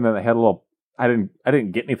 And then they had a little, I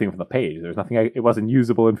didn't get anything from the page. There's nothing, it wasn't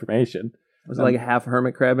usable information. Was it like half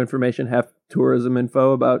hermit crab information, half tourism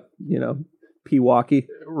info about, Pewaukee?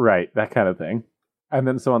 Right, that kind of thing. And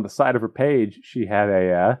then so on the side of her page, she had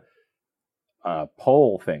a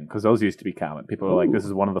poll thing, because those used to be common. People were like, this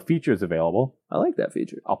is one of the features available. I like that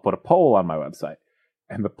feature. I'll put a poll on my website.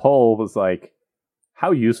 And the poll was like,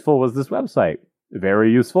 how useful was this website?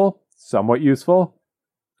 Very useful, somewhat useful,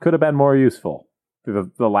 could have been more useful.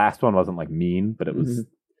 The last one wasn't like mean, but it was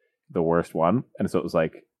the worst one. And so it was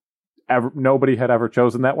like, nobody had ever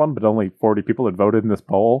chosen that one, but only 40 people had voted in this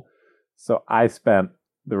poll. So I spent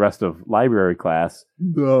the rest of library class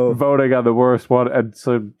voting on the worst one. And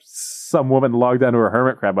so some woman logged onto her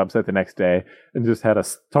hermit crab website the next day and just had a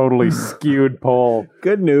totally skewed poll.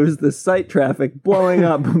 Good news, the site traffic blowing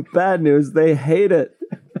up. Bad news, they hate it.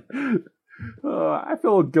 I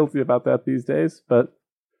feel guilty about that these days, but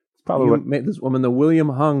it's probably what made this woman the William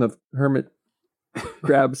Hung of hermit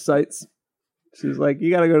crab sites. She's like,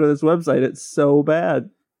 you got to go to this website. It's so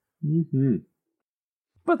bad. Mm-hmm.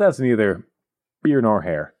 But that's neither beer nor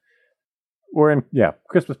hair. We're in,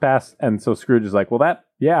 Christmas passed, and so Scrooge is like, well,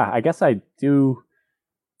 I guess I do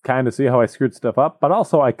kind of see how I screwed stuff up, but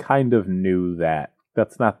also I kind of knew that.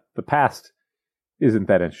 That's not, the past isn't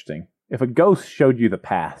that interesting. If a ghost showed you the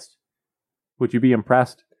past, would you be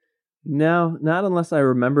impressed? No, not unless I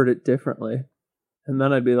remembered it differently. And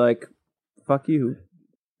then I'd be like, fuck you.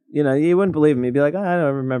 You wouldn't believe me. You'd be like, I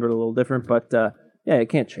don't remember it a little different, but I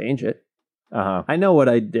can't change it. Uh-huh. I know what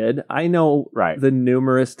I did. I know the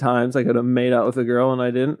numerous times I could have made out with a girl and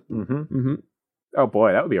I didn't. Mm-hmm. Mm-hmm. Oh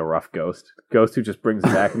boy, that would be a rough ghost. Ghost who just brings it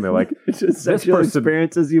back and they're like, just sexual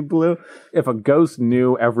experiences you blew. If a ghost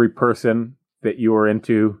knew every person that you were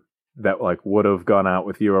into that like would have gone out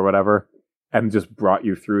with you or whatever and just brought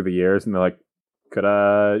you through the years and they're like, could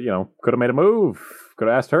have made a move. Could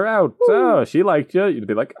have asked her out. Oh, she liked you. You'd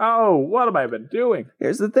be like, oh, what have I been doing?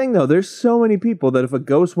 Here's the thing, though. There's so many people that if a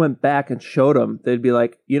ghost went back and showed them, they'd be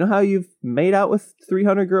like, you know how you've made out with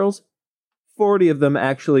 300 girls? 40 of them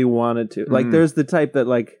actually wanted to. Like, there's the type that,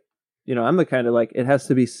 like, I'm the kind of, like, it has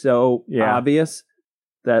to be so obvious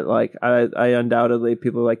that, like, I undoubtedly,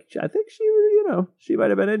 people are like, I think she might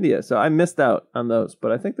have been India. So I missed out on those.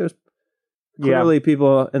 But I think there's clearly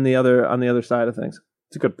people on the other side of things.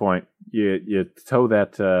 It's a good point. You toe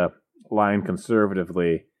that line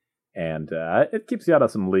conservatively, and it keeps you out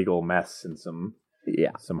of some legal mess and some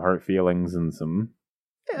hurt feelings and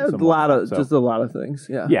just a lot of things.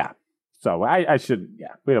 Yeah. So I should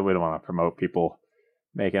we don't want to promote people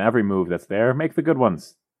making every move that's there. Make the good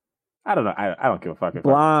ones. I don't know. I don't give a fuck if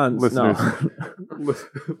blondes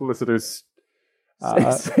listeners.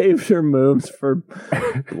 Save your moves for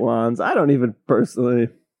blondes. I don't even personally.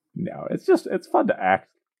 No, it's fun to act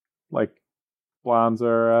like blondes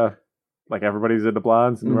are like everybody's into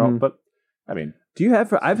blondes in the world. But I mean, do you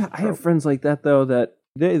have? I have friends like that though that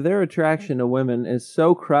their attraction to women is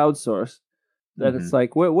so crowdsourced that it's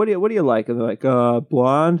like, what do you like? And they're like,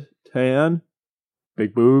 blonde, tan,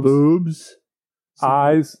 big boobs,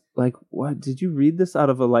 eyes. Like, what? Did you read this out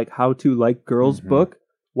of a like how to like girls book?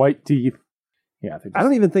 White teeth. Yeah, I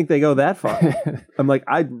don't even think they go that far. I'm like,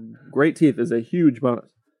 great teeth is a huge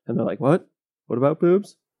bonus. And they're like, what? What about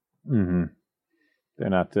boobs? Mm-hmm. They're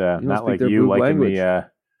not like you, like language. In the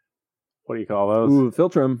what do you call those? Ooh,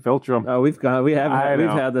 Filtrum. Filtrum. Oh, we've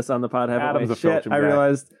had this on the pod, haven't we? Adam's a Filtrum I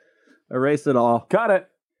realized Erase it all. Got it.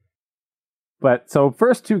 But so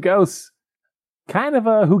first two ghosts, kind of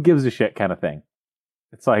a who gives a shit kind of thing.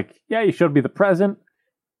 It's like, yeah, you showed me the present.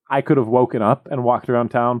 I could have woken up and walked around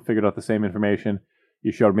town, figured out the same information.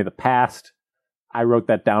 You showed me the past. I wrote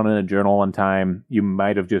that down in a journal one time. You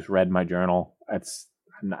might have just read my journal.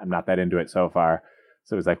 I'm not that into it so far.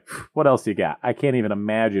 So it's like, what else you got? I can't even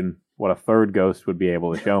imagine what a third ghost would be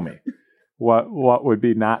able to show me. What would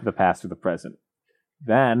be not the past or the present?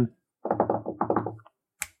 Then,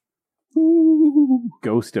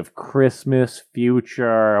 Ghost of Christmas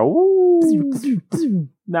Future. Ooh.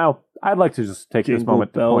 Now, I'd like to just take this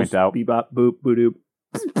moment to point out. Bebop, boop, boop, doop.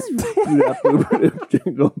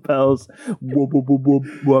 Jingle bells. Whoop, whoop, whoop, whoop,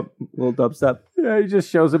 whoop. Little dubstep. Yeah, he just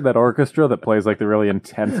shows him that orchestra that plays like the really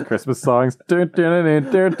intense Christmas songs. It's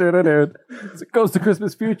Ghost of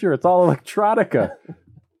Christmas Future. It's all electronica.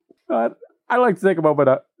 But I like to take a moment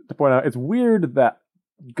to point out it's weird that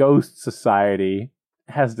Ghost Society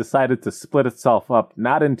has decided to split itself up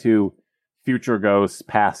not into future ghosts,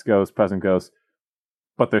 past ghosts, present ghosts,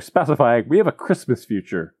 but they're specifying we have a Christmas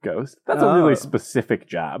future ghost. That's a really specific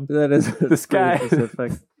job. That is this guy.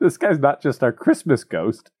 specific. This guy's not just our Christmas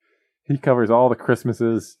ghost. He covers all the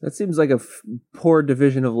Christmases. That seems like a poor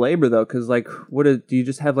division of labor, though, because do you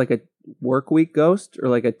just have like a work week ghost or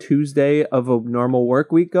like a Tuesday of a normal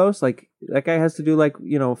work week ghost? Like that guy has to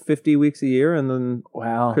do 50 weeks a year, and then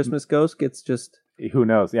Christmas ghost gets just who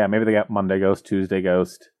knows? Yeah, maybe they got Monday ghost, Tuesday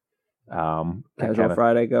ghost. Casual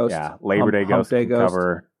Friday ghost. Yeah, Labor Day ghost can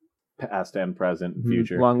cover past and present and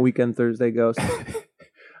future. Long weekend Thursday ghost.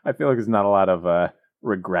 I feel like there's not a lot of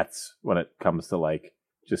regrets when it comes to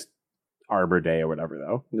just Arbor Day or whatever,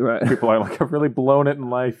 though. Right. People are I've really blown it in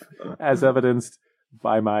life, as evidenced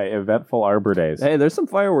by my eventful Arbor Days. Hey, there's some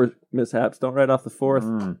fireworks mishaps. Don't write off the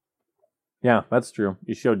 4th. Yeah, that's true.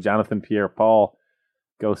 You showed Jonathan Pierre-Paul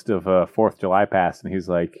Ghost of 4th of July Pass, and he's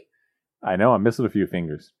like, I know, I'm missing a few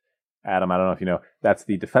fingers. Adam, I don't know if you know, that's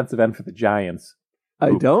the defensive end for the Giants.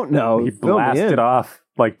 I don't know. He blasted off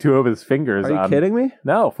 2 of his fingers. Are you kidding me?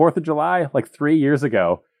 No, 4th of July, 3 years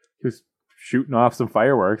ago. He was shooting off some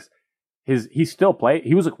fireworks. He still played.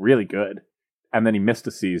 He was really good. And then he missed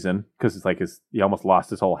a season because he almost lost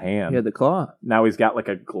his whole hand. He had the claw. Now he's got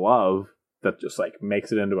a glove that just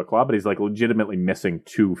makes it into a claw, but he's legitimately missing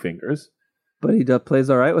 2 fingers. But he plays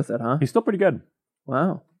all right with it, huh? He's still pretty good.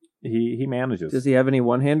 Wow. He manages. Does he have any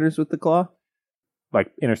one-handers with the claw?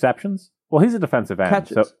 Interceptions? Well, he's a defensive end.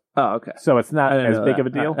 Catches. Okay. So it's not as big of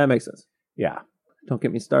a deal. That makes sense. Yeah. Don't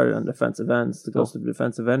get me started on defensive ends. The Ghost of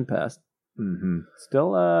defensive end pass. Mm-hmm.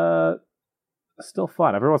 Still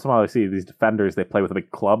fun. Every once in a while I see these defenders, they play with a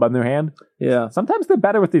big club on their hand. Yeah. Sometimes they're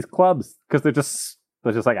better with these clubs because they're just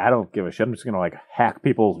I don't give a shit. I'm just going to hack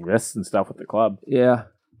people's wrists and stuff with the club. Yeah.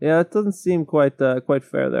 Yeah, it doesn't seem quite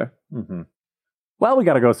fair there. Mm-hmm. Well, we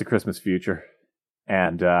got a Ghost of Christmas Future.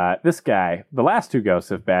 And this guy, the last 2 ghosts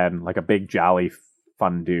have been a big, jolly,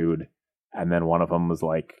 fun dude. And then one of them was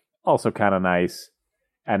also kind of nice.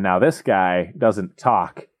 And now this guy doesn't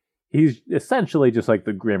talk. He's essentially just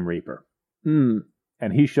the Grim Reaper.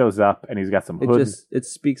 And he shows up and he's got some hoods. It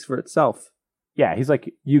speaks for itself. Yeah, he's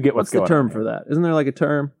you get what's going on. What's the term for that? Isn't there a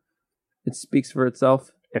term? It speaks for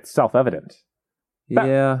itself? It's self-evident.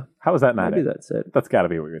 Yeah. How is that not Maybe it? That's it. That's got to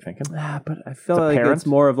be what you're thinking. But I feel it's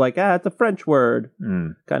more of it's a French word.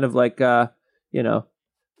 Kind of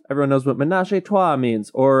everyone knows what ménage à trois means.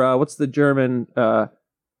 Or what's the German... just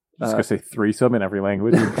going to say threesome in every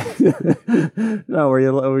language. No,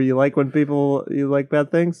 where you like when people... You like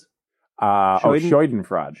bad things?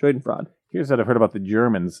 Schadenfreude. Schadenfreude. Here's what I've heard about the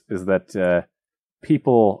Germans, is that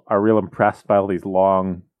people are real impressed by all these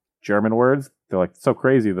long German words. They're so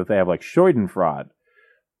crazy that they have Schadenfreude.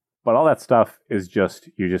 But all that stuff is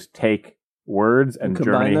you just take words and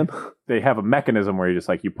combine Germany, them. They have a mechanism where you just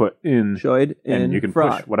you put in, Scheud, and you can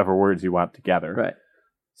fraud. push whatever words you want together. Right.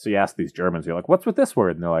 So you ask these Germans, you're what's with this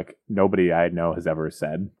word? And they're nobody I know has ever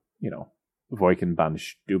said, Woiken van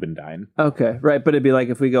Stubendein. Okay, right. But it'd be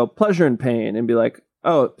if we go pleasure and pain and be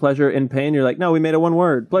oh, pleasure and pain. You're no, we made it one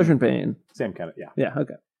word. Pleasure and pain. Same kind of, yeah. Yeah,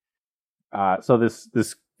 okay. So this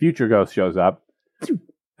future ghost shows up.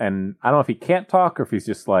 And I don't know if he can't talk or if he's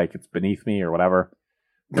just it's beneath me or whatever.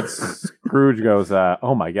 But Scrooge goes,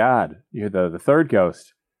 oh my God, you're the third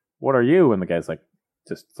ghost. What are you? And the guy's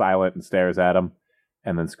just silent and stares at him.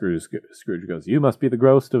 And then Scrooge goes, you must be the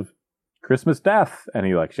ghost of Christmas death. And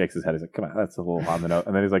he shakes his head. He's come on, that's a little on the note.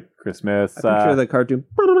 And then he's Christmas. I picture the cartoon.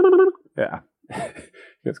 Yeah. He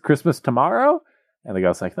goes, Christmas tomorrow? And the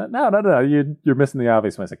ghost's no, you're missing the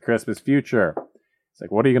obvious one. It's Christmas future. It's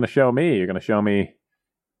what are you going to show me? You're going to show me,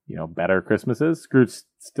 better Christmases? Scrooge's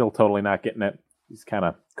still totally not getting it. he's kind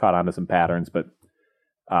of caught on to some patterns, but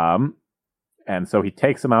and so he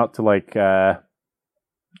takes him out to like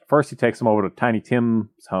first he takes him over to Tiny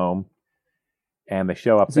Tim's home, and they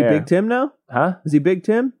show up Is he there. Big Tim now? Huh? Is he Big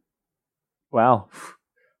Tim? Well,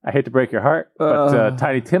 I hate to break your heart, but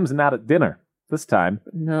Tiny Tim's not at dinner this time.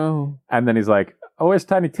 No. And then he's like, "Oh, where's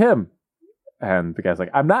Tiny Tim?" And the guy's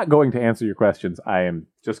like, "I'm not going to answer your questions. I am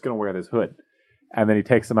just going to wear this hood." And then he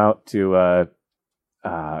takes him out to a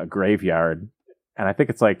graveyard. And I think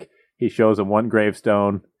it's like he shows him one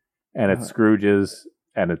gravestone, and it's Scrooge's,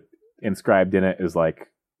 and inscribed in it is like,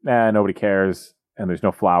 nobody cares, and there's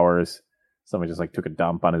no flowers. Somebody just like took a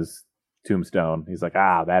dump on his tombstone. He's like,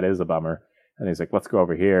 that is a bummer. And he's like, let's go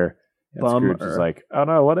over here. And Bummer. Scrooge is like, oh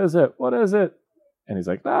no, what is it? What is it? And he's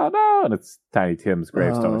like, no. And it's Tiny Tim's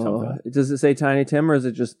gravestone or something. Does it say Tiny Tim, or is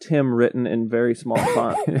it just Tim written in very small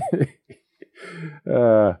font?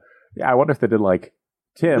 I wonder if they did like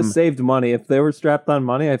Tim. This saved money. If they were strapped on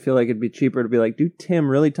money, I feel like it'd be cheaper to be like, do Tim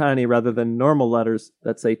really tiny rather than normal letters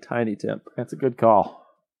that say Tiny Tim. That's a good call.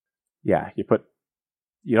 Yeah, you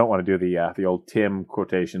don't want to do the old Tim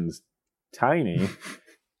quotations tiny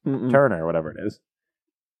Turner or whatever it is.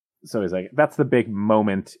 So he's like, that's the big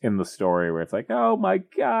moment in the story where it's like, oh my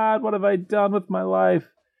God, what have I done with my life?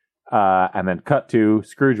 And then cut to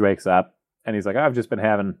Scrooge wakes up and he's like, I've just been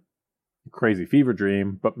having a crazy fever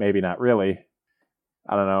dream, but maybe not really.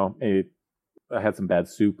 I don't know. Maybe I had some bad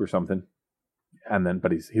soup or something. And then,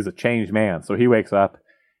 but he's a changed man. So he wakes up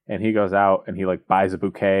and he goes out and he like buys a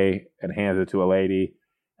bouquet and hands it to a lady,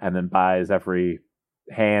 and then buys every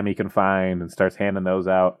ham he can find and starts handing those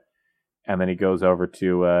out. And then he goes over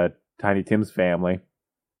to Tiny Tim's family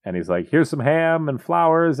and he's like, here's some ham and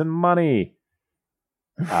flowers and money.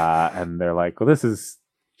 And they're like, well, this is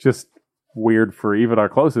just weird for even our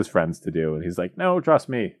closest friends to do. And he's like, no, trust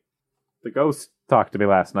me. The ghost talked to me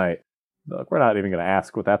last night. Look, we're not even going to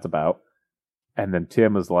ask what that's about. And then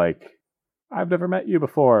Tim is like, I've never met you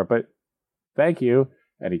before, but thank you.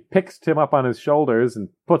 And he picks Tim up on his shoulders and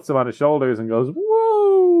puts him on his shoulders and goes,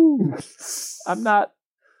 woo! I'm not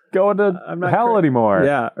going to hell anymore.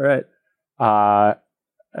 Yeah, right.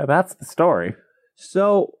 And that's the story.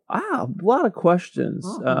 So, a lot of questions.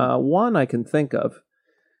 One I can think of.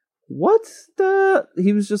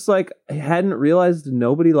 He was just like, hadn't realized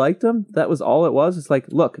nobody liked him? That was all it was? It's like,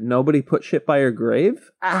 look, nobody put shit by your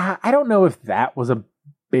grave? I don't know if that was a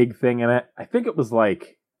big thing in it. I think it was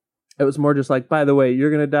like... It was more just like, by the way, you're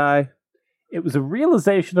going to die. It was a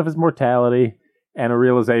realization of his mortality and a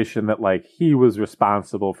realization that, like, he was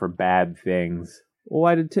responsible for bad things. Well,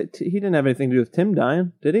 why did he didn't have anything to do with Tim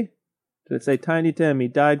dying, did he? Did it say Tiny Tim, he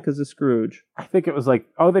died because of Scrooge? I think it was like,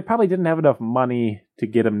 they probably didn't have enough money to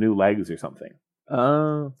get him new legs or something.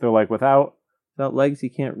 They're like, without legs, he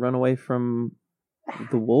can't run away from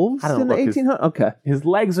the wolves in the 1800s? Okay. His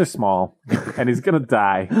legs are small, and he's going to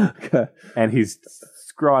die. Okay. And he's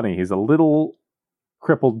scrawny. He's a little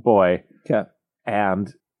crippled boy. Okay.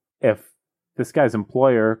 And if this guy's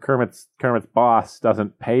employer, Kermit's boss,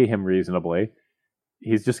 doesn't pay him reasonably,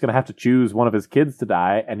 he's just going to have to choose one of his kids to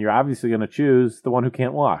die, and you're obviously going to choose the one who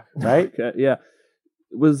can't walk, right? Okay, yeah.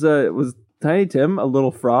 Was Tiny Tim a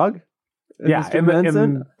little frog? Yeah, in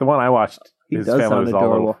the one I watched, his family was all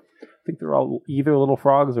adorable. I think they're all either little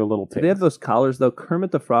frogs or little tiggs. They have those collars, though. Kermit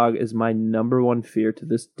the Frog is my number one fear to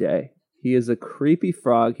this day. He is a creepy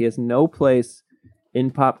frog. He has no place in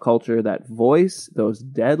pop culture. That voice, those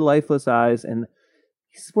dead, lifeless eyes, and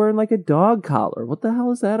he's wearing like a dog collar. What the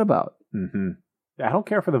hell is that about? Mm-hmm. I don't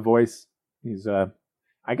care for the voice. He's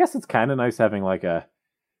I guess it's kind of nice having like a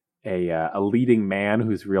leading man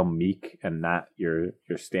who's real meek and not your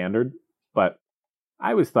standard. But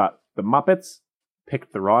I always thought the Muppets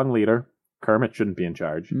picked the wrong leader. Kermit shouldn't be in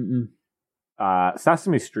charge.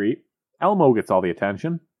 Sesame Street, Elmo gets all the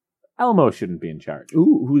attention. Elmo shouldn't be in charge.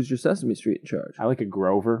 Ooh, who's your Sesame Street in charge? I like a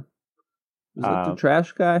Grover. Is that the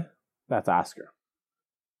trash guy? That's Oscar.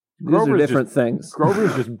 These are different things.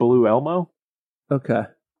 Grover's just blue Elmo. Okay.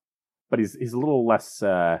 But he's a little less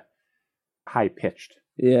high pitched.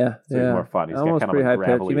 Yeah, so he's more fun. He's Elmo's got kind pretty of high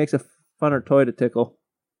pitched. He makes a funner toy to tickle.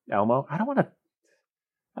 Elmo? I don't want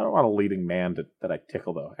a leading man that I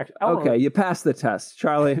tickle though. Actually, Elmo, okay, you passed the test,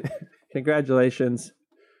 Charlie. Congratulations.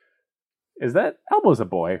 Is that Elmo's a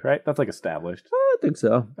boy, right? That's like established. I think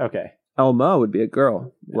so. Okay. Elmo would be a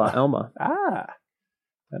girl. La Elma.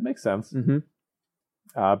 That makes sense.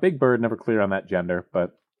 Mm-hmm. Big Bird, never clear on that gender,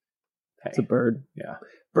 but hey. It's a bird. Yeah.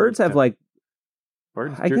 Birds have like...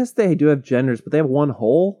 I guess they do have genders, but they have one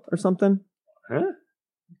hole or something. Huh?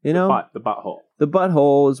 You know? The butthole. The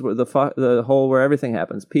butthole is where the hole where everything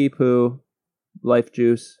happens. Pee, poo, life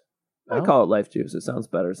juice. I call it Life Juice. It sounds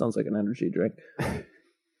better. It sounds like an energy drink.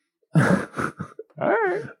 All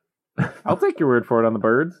right. I'll take your word for it on the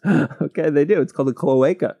birds. Okay, they do. It's called a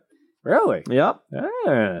cloaca. Really? Yep.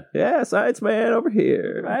 Yeah. Yeah, science man over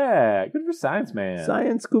here. Yeah. Good for science, man.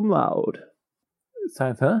 Science cum laude.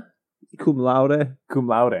 Science, huh? Cum laude. Cum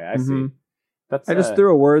laude. I see. Mhm. That's I just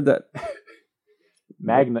threw a word that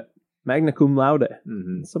magna. magna cum laude.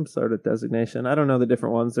 Mm-hmm. Some sort of designation. I don't know the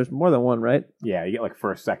different ones. There's more than one, right? Yeah, you get like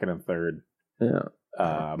first, second, and third.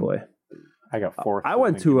 Yeah. Boy. I got fourth. I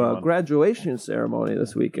went to a graduation ceremony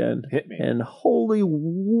this weekend. Hit me. And holy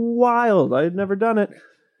wild. I had never done it.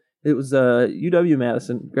 It was a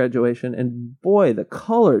UW-Madison graduation. And boy, the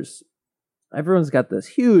colors. Everyone's got this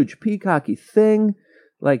huge peacocky thing.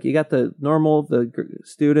 Like you got the normal, the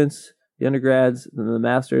students, the undergrads, and the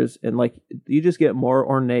masters. And like you just get more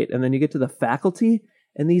ornate. And then you get to the faculty.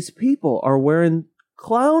 And these people are wearing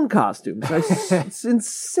clown costumes. It's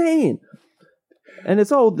insane. And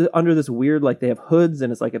it's all under this weird, like they have hoods,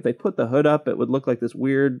 and it's like if they put the hood up, it would look like this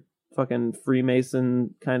weird fucking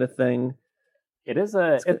Freemason kind of thing. It is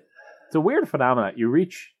it's a weird phenomenon.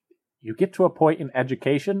 You get to a point in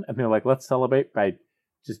education, and they're like, let's celebrate by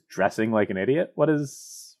just dressing like an idiot. What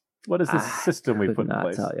is this system we put in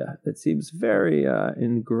place? I tell you, it seems very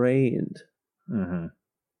ingrained. Mm-hmm.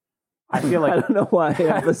 I feel like I don't know why I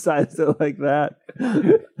emphasized it like that.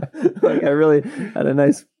 Like I really had a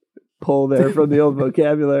nice pull there from the old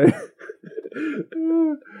vocabulary.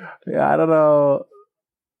 Yeah, I don't know.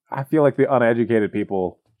 I feel like the uneducated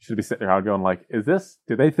people should be sitting around going like,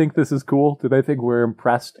 do they think this is cool? Do they think we're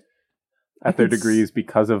impressed at their degrees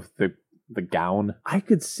because of the gown? I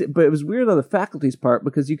could see, but it was weird on the faculty's part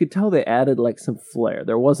because you could tell they added like some flair.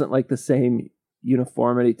 There wasn't like the same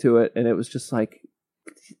uniformity to it, and it was just like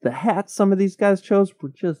the hats some of these guys chose were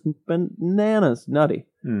just bananas, nutty.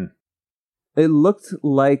 Mm. It looked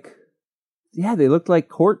like, they looked like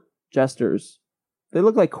court jesters. They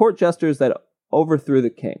looked like court jesters that overthrew the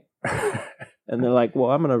king. And they're like,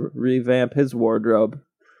 well, I'm going to revamp his wardrobe.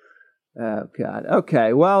 Oh, God.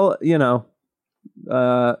 Okay, well,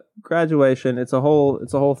 graduation, it's a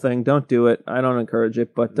whole thing. Don't do it. I don't encourage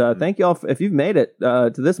it. But thank you all. If you've made it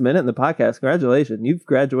to this minute in the podcast, congratulations. You've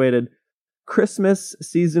graduated Christmas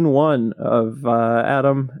season 1 of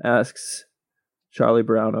Adam Asks Charlie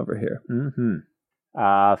Brown over here.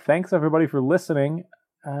 Mm-hmm. Thanks everybody for listening.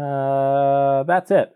 That's it.